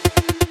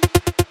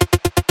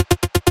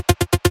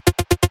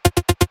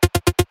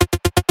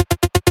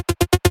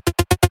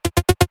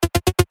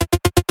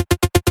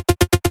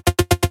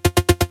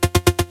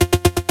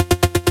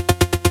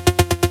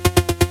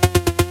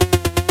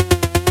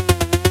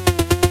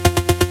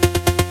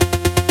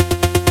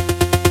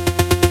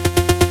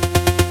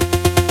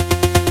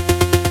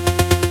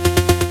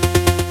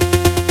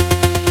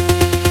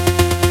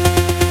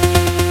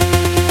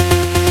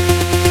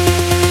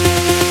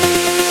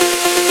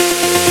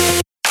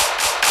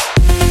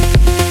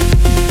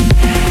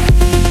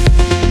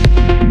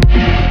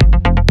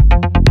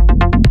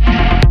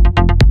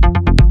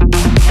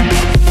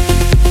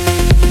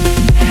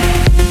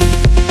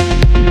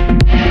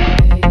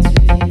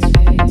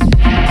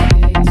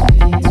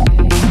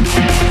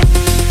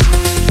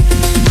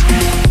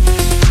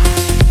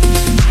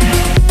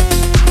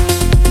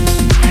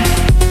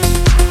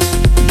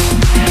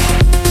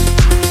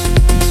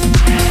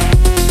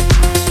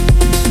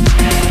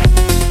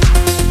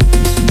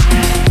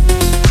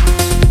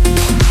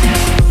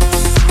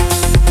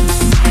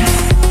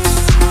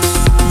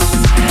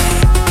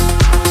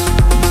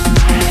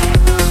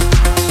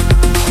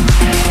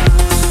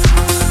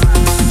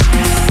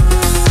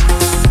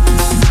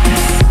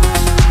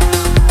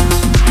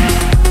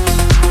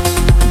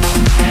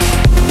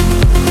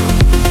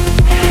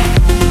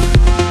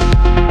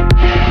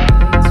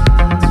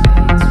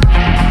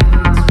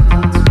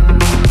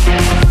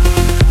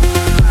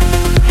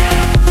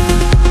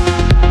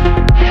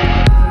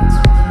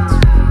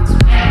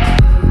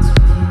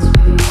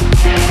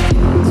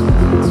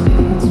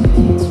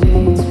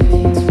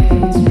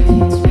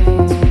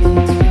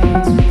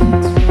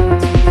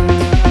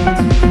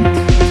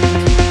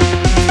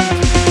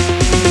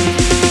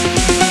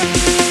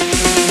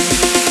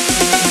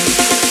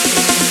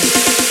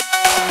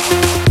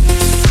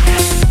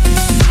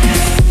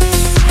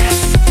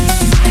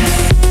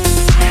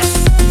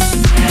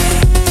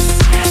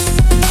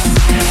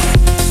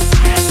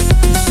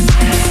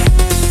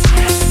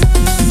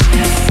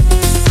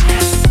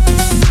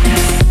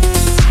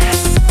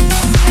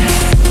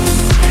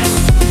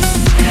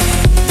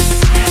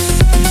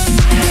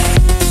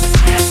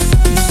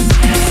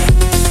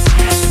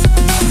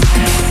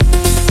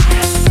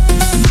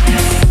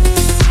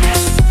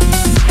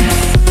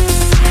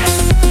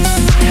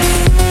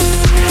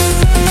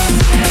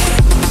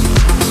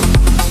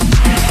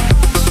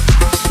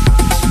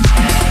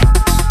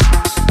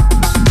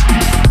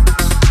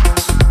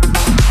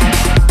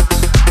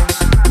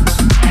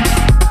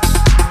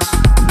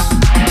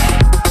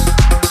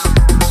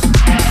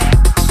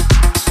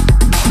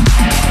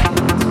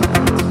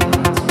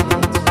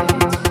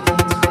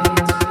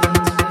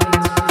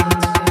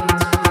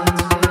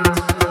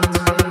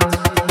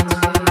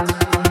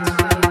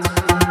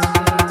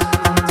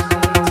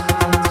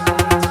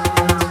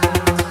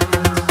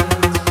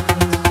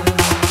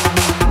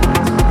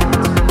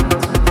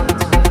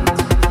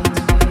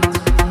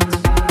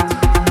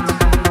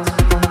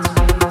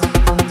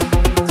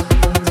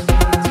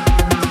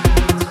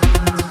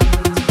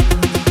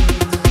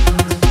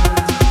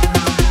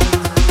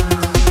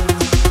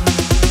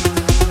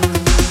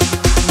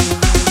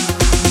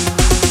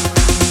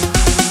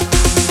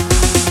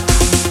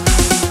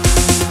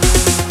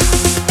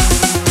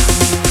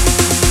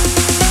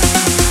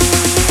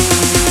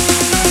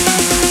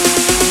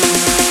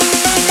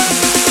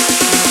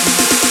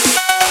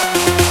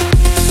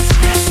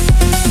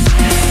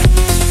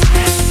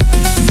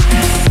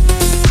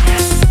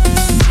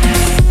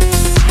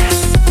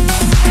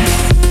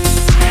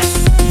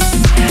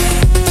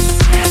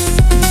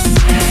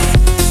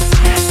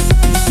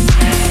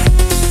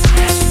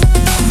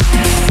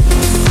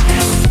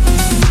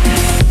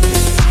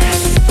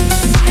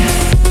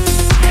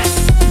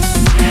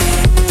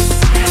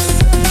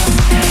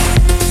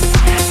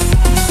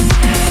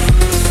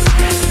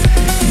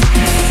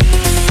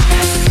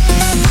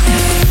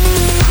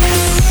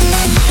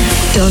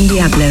 Don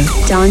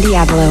Diablo. Don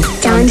Diablo.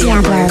 Don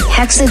Diablo.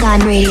 Hexagon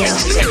Radio.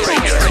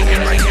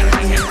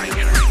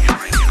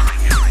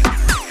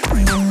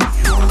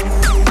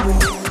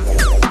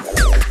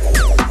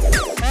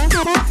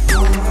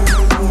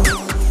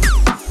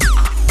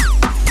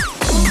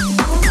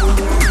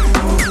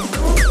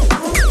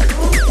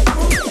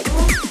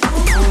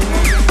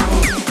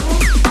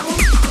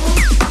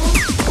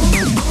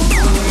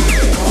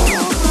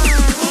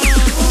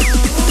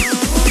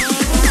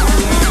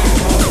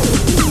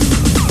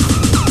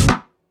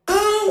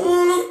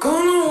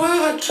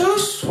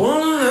 Just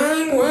wanna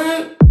hang with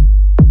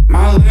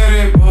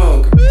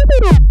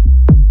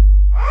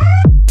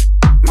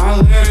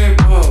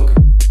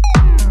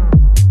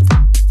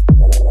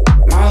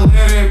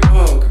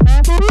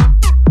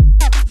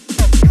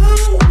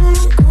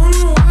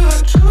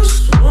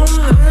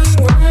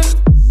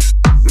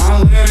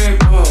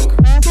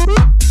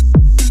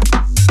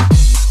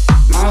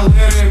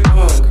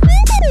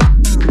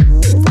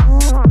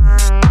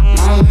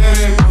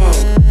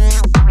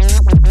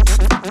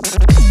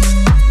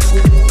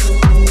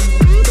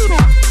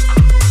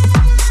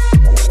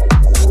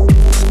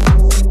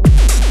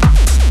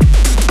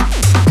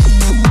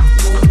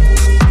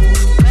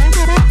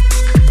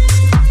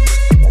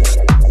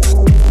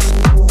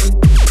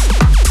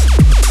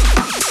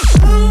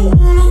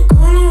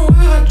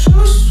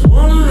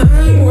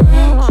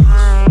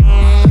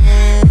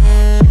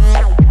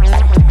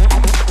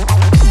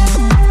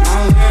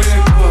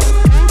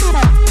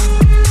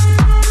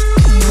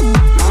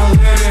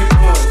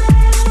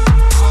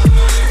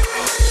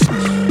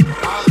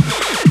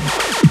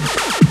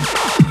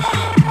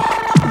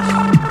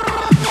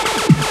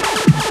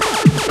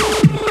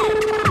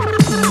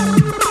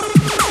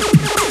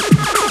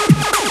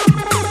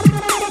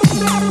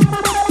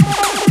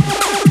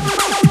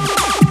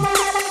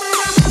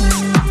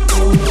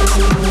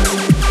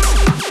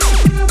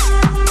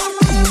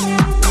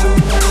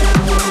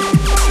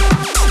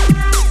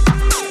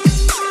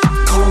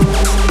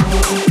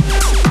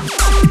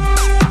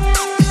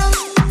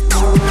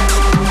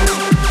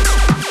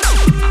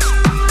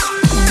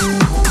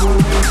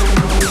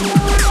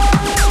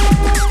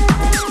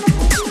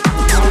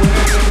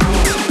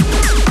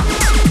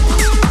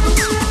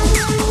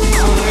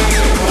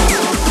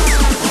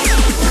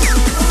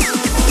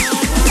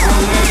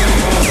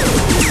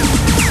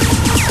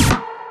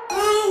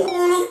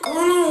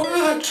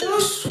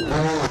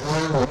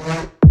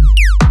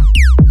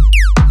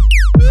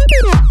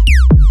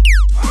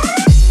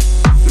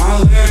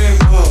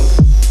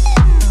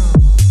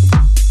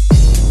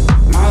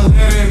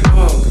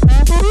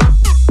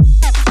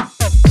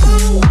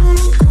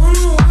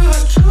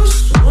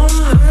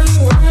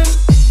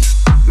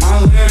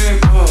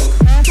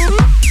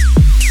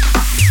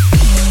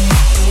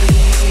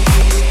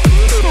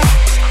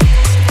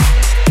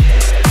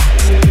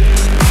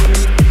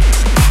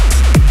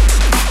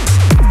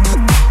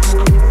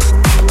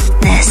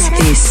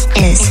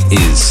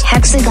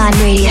Hexagon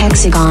Radio.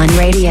 Hexagon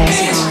Radio.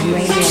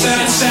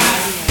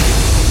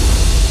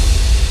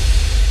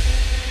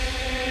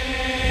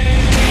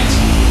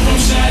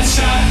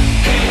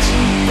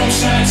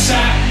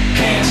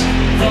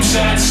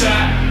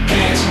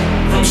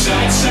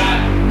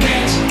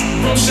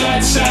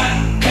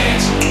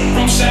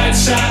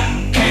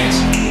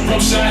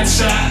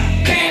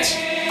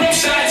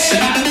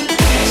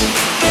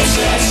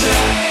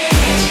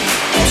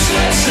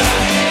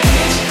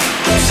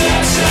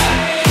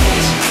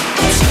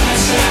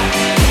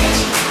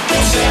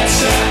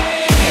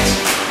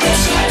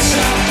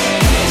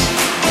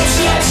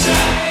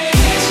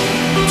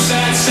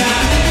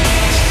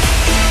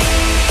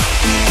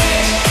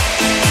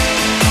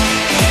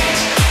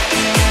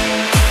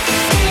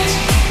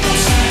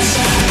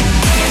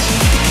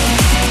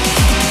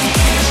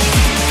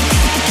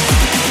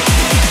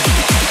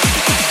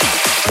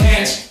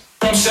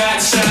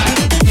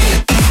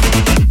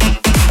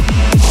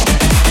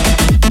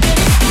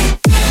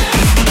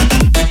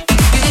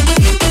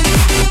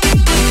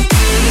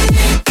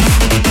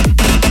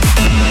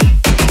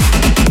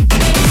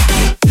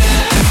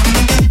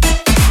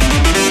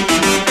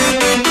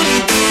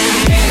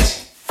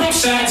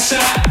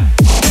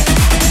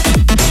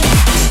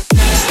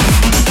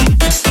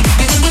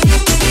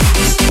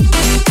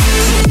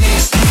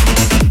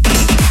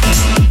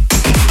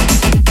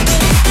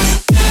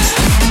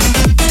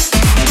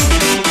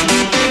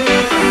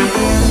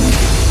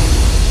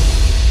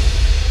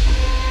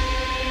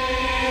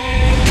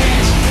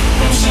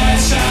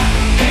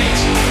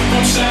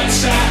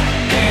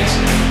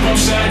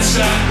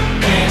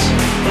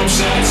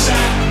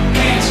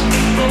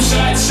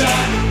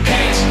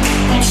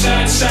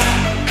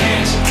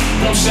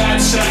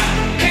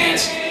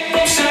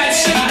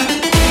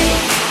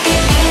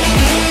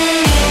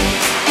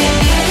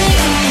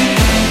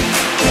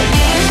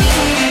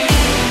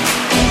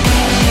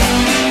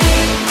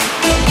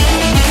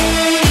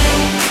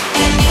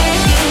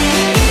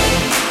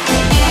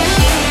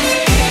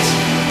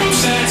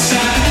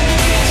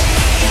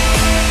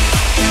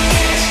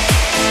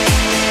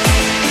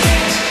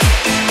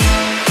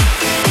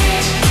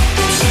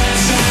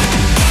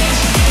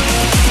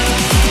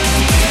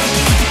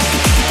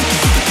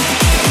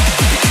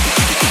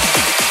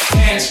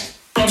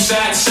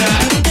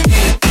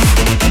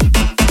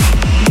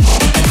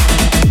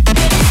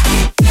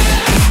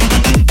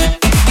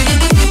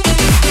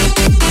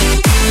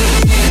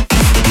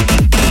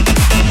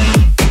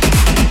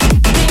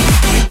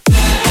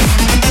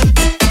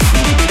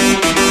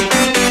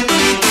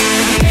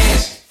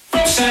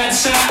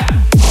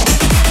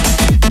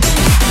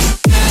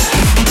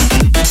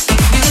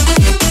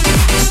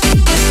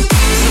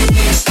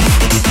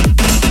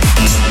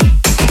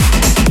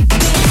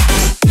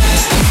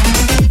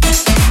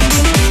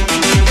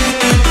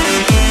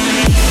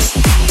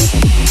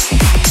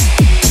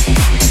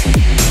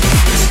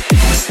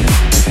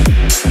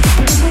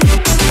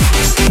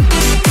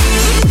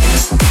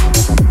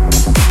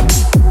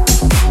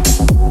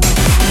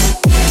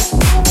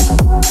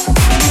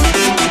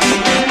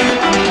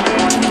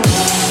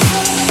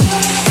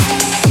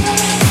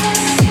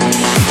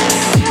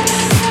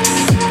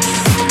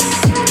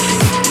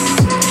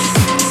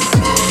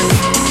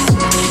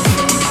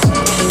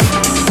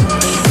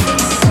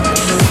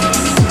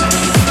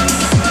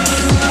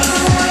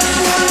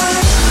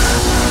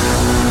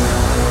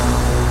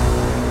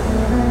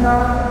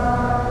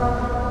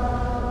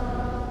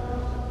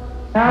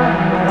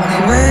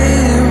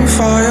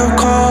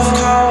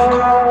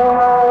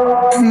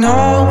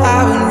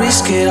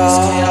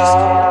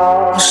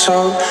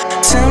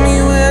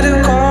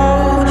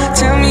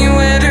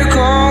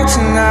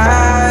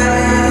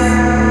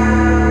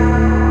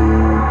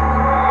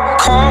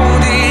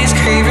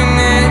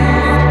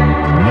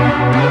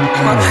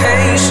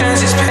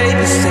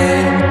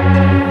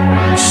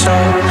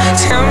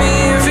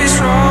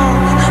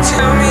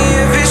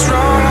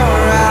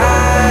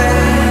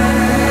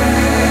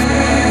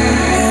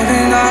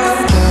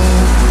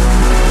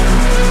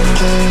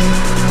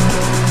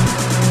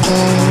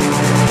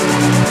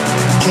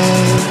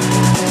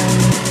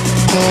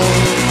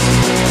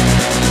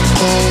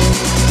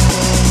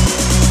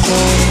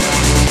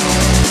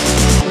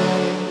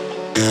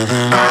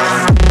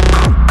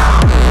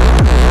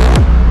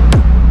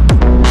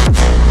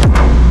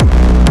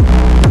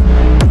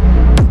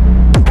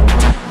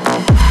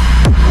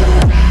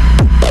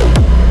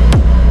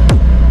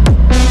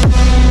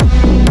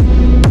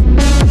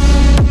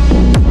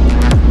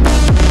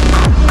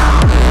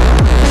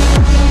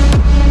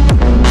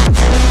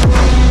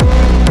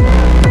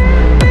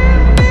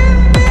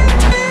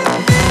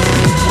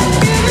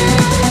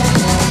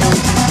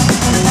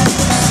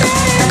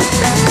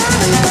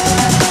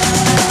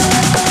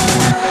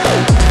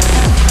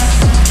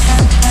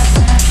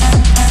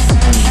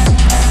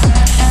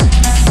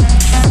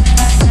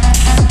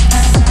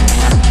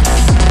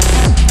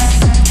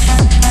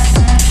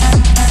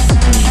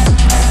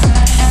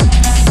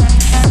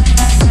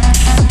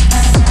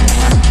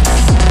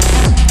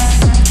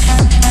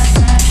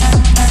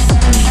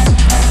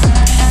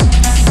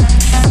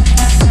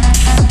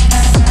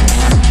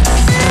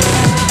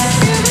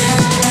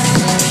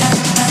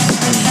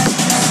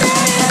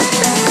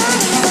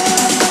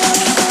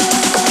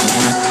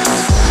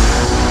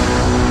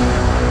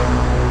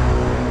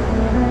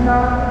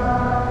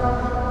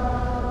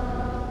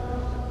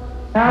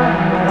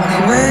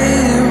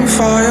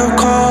 for your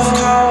call.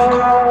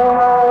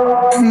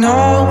 You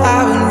know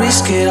I would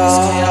risk it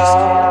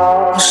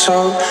all.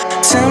 So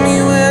tell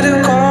me where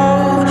to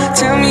go.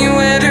 Tell me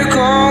where to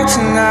go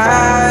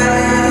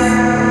tonight.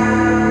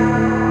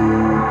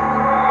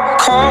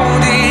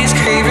 Cold is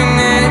caving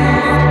in.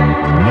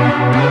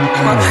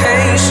 My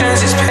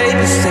patience is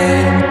paper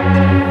thin.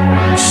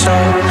 So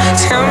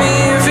tell me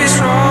if it's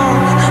wrong.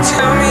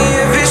 Tell me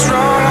if it's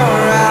wrong,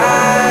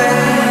 alright.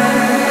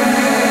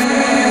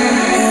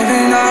 Maybe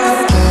not.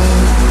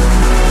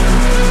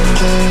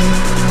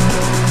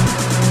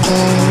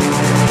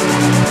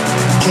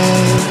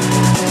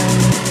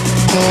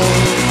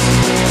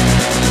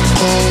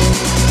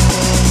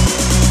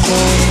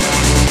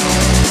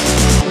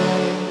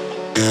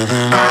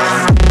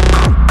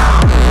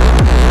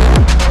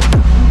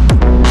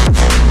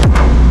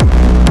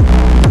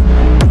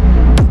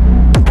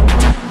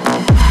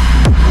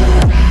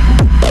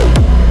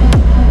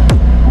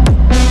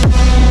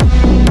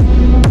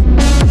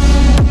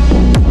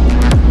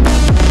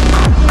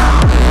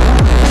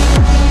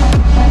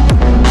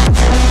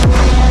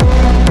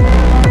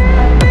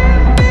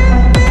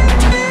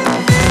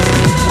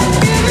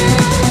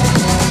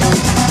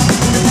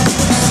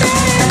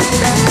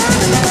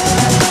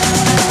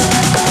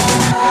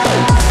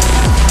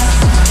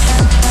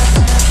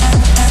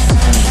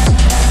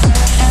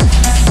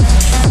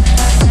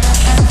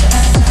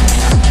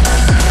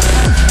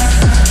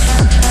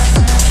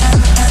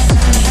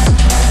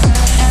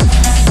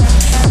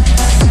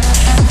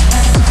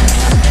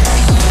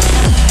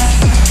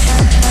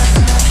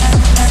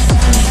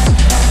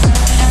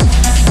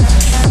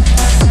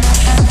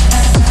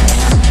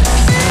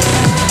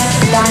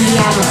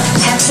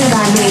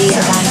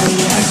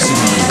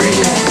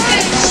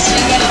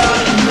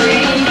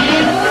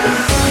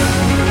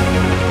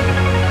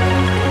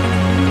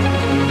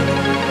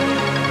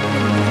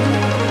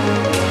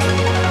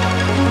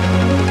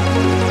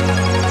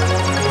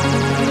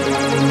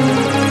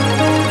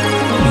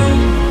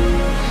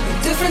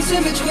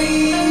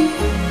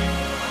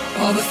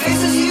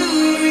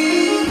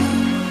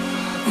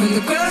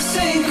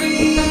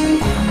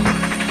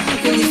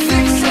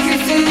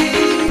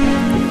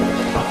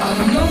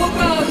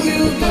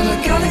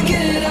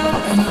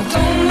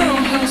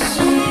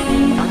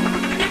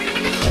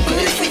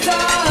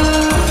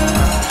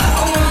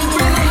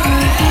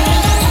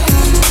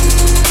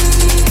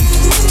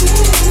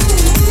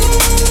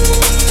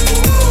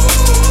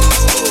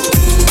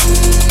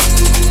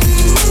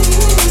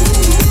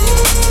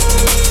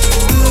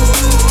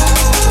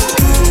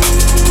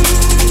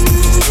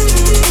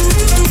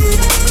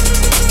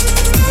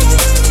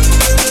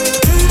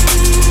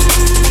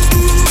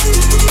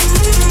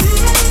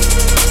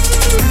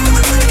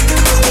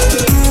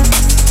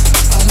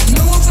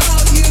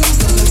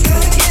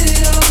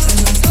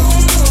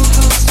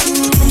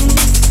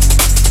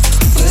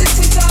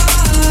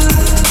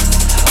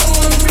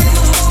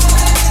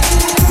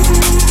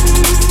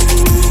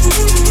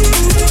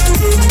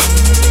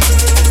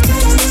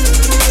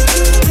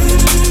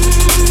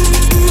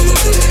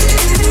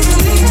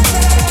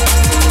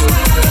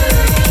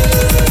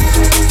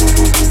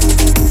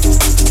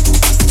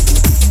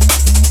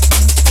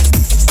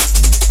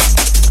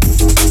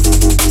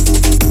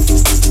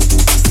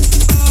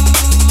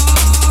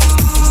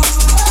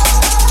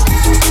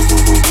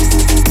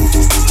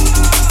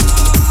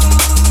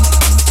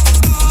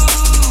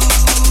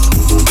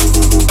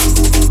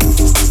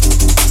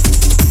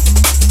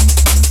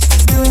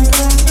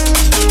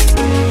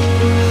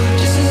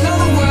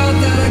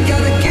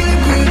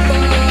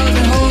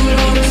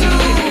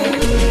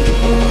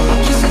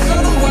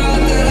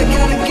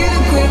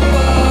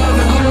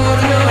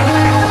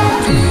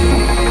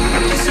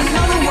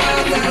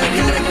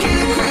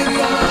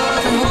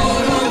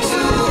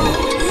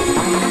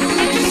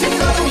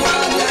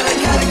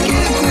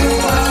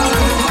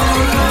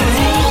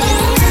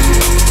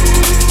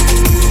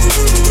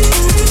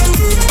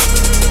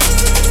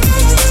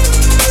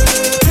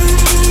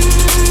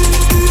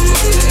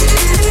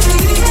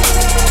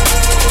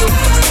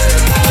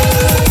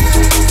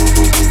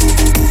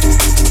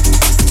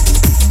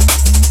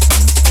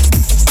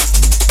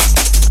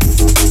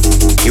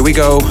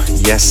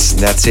 Yes,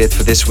 that's it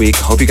for this week.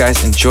 Hope you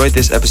guys enjoyed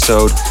this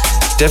episode.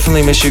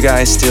 Definitely miss you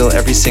guys still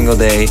every single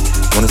day.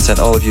 Want to send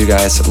all of you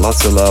guys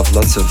lots of love,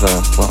 lots of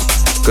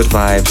good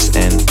vibes,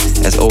 and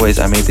as always,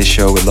 I made this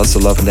show with lots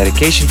of love and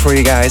dedication for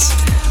you guys.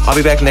 I'll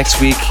be back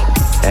next week,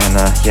 and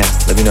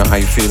let me know how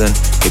you're feeling.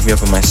 Hit me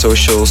up on my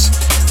socials.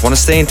 Want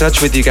to stay in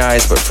touch with you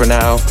guys, but for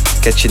now,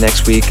 catch you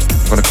next week.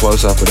 I'm gonna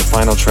close off with a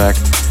final track,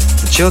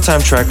 the chill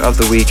time track of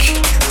the week,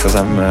 because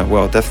I'm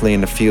definitely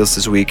in the fields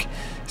this week.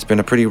 It's been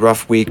a pretty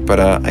rough week, but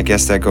I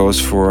guess that goes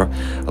for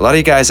a lot of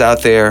you guys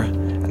out there.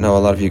 I know a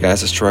lot of you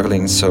guys are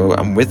struggling, so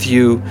I'm with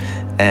you.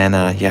 And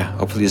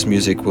hopefully this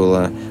music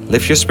will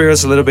lift your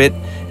spirits a little bit.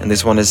 And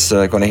this one is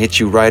going to hit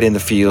you right in the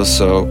feels.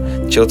 So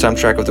chill time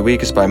track of the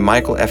week is by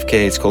Michael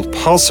FK. It's called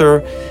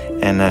Pulsar.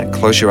 And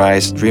close your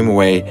eyes, dream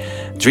away.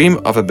 Dream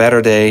of a better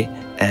day.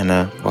 And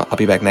I'll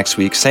be back next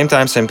week. Same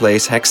time, same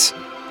place. Hex,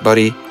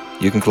 buddy,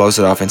 you can close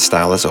it off in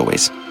style as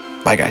always.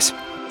 Bye, guys.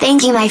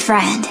 Thank you, my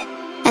friend.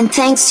 And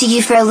thanks to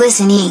you for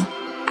listening.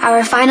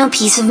 Our final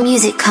piece of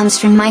music comes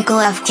from Michael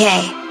F.K.,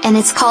 and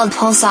it's called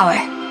Pulse Hour.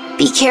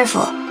 Be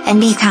careful, and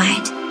be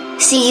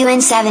kind. See you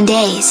in 7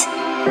 days.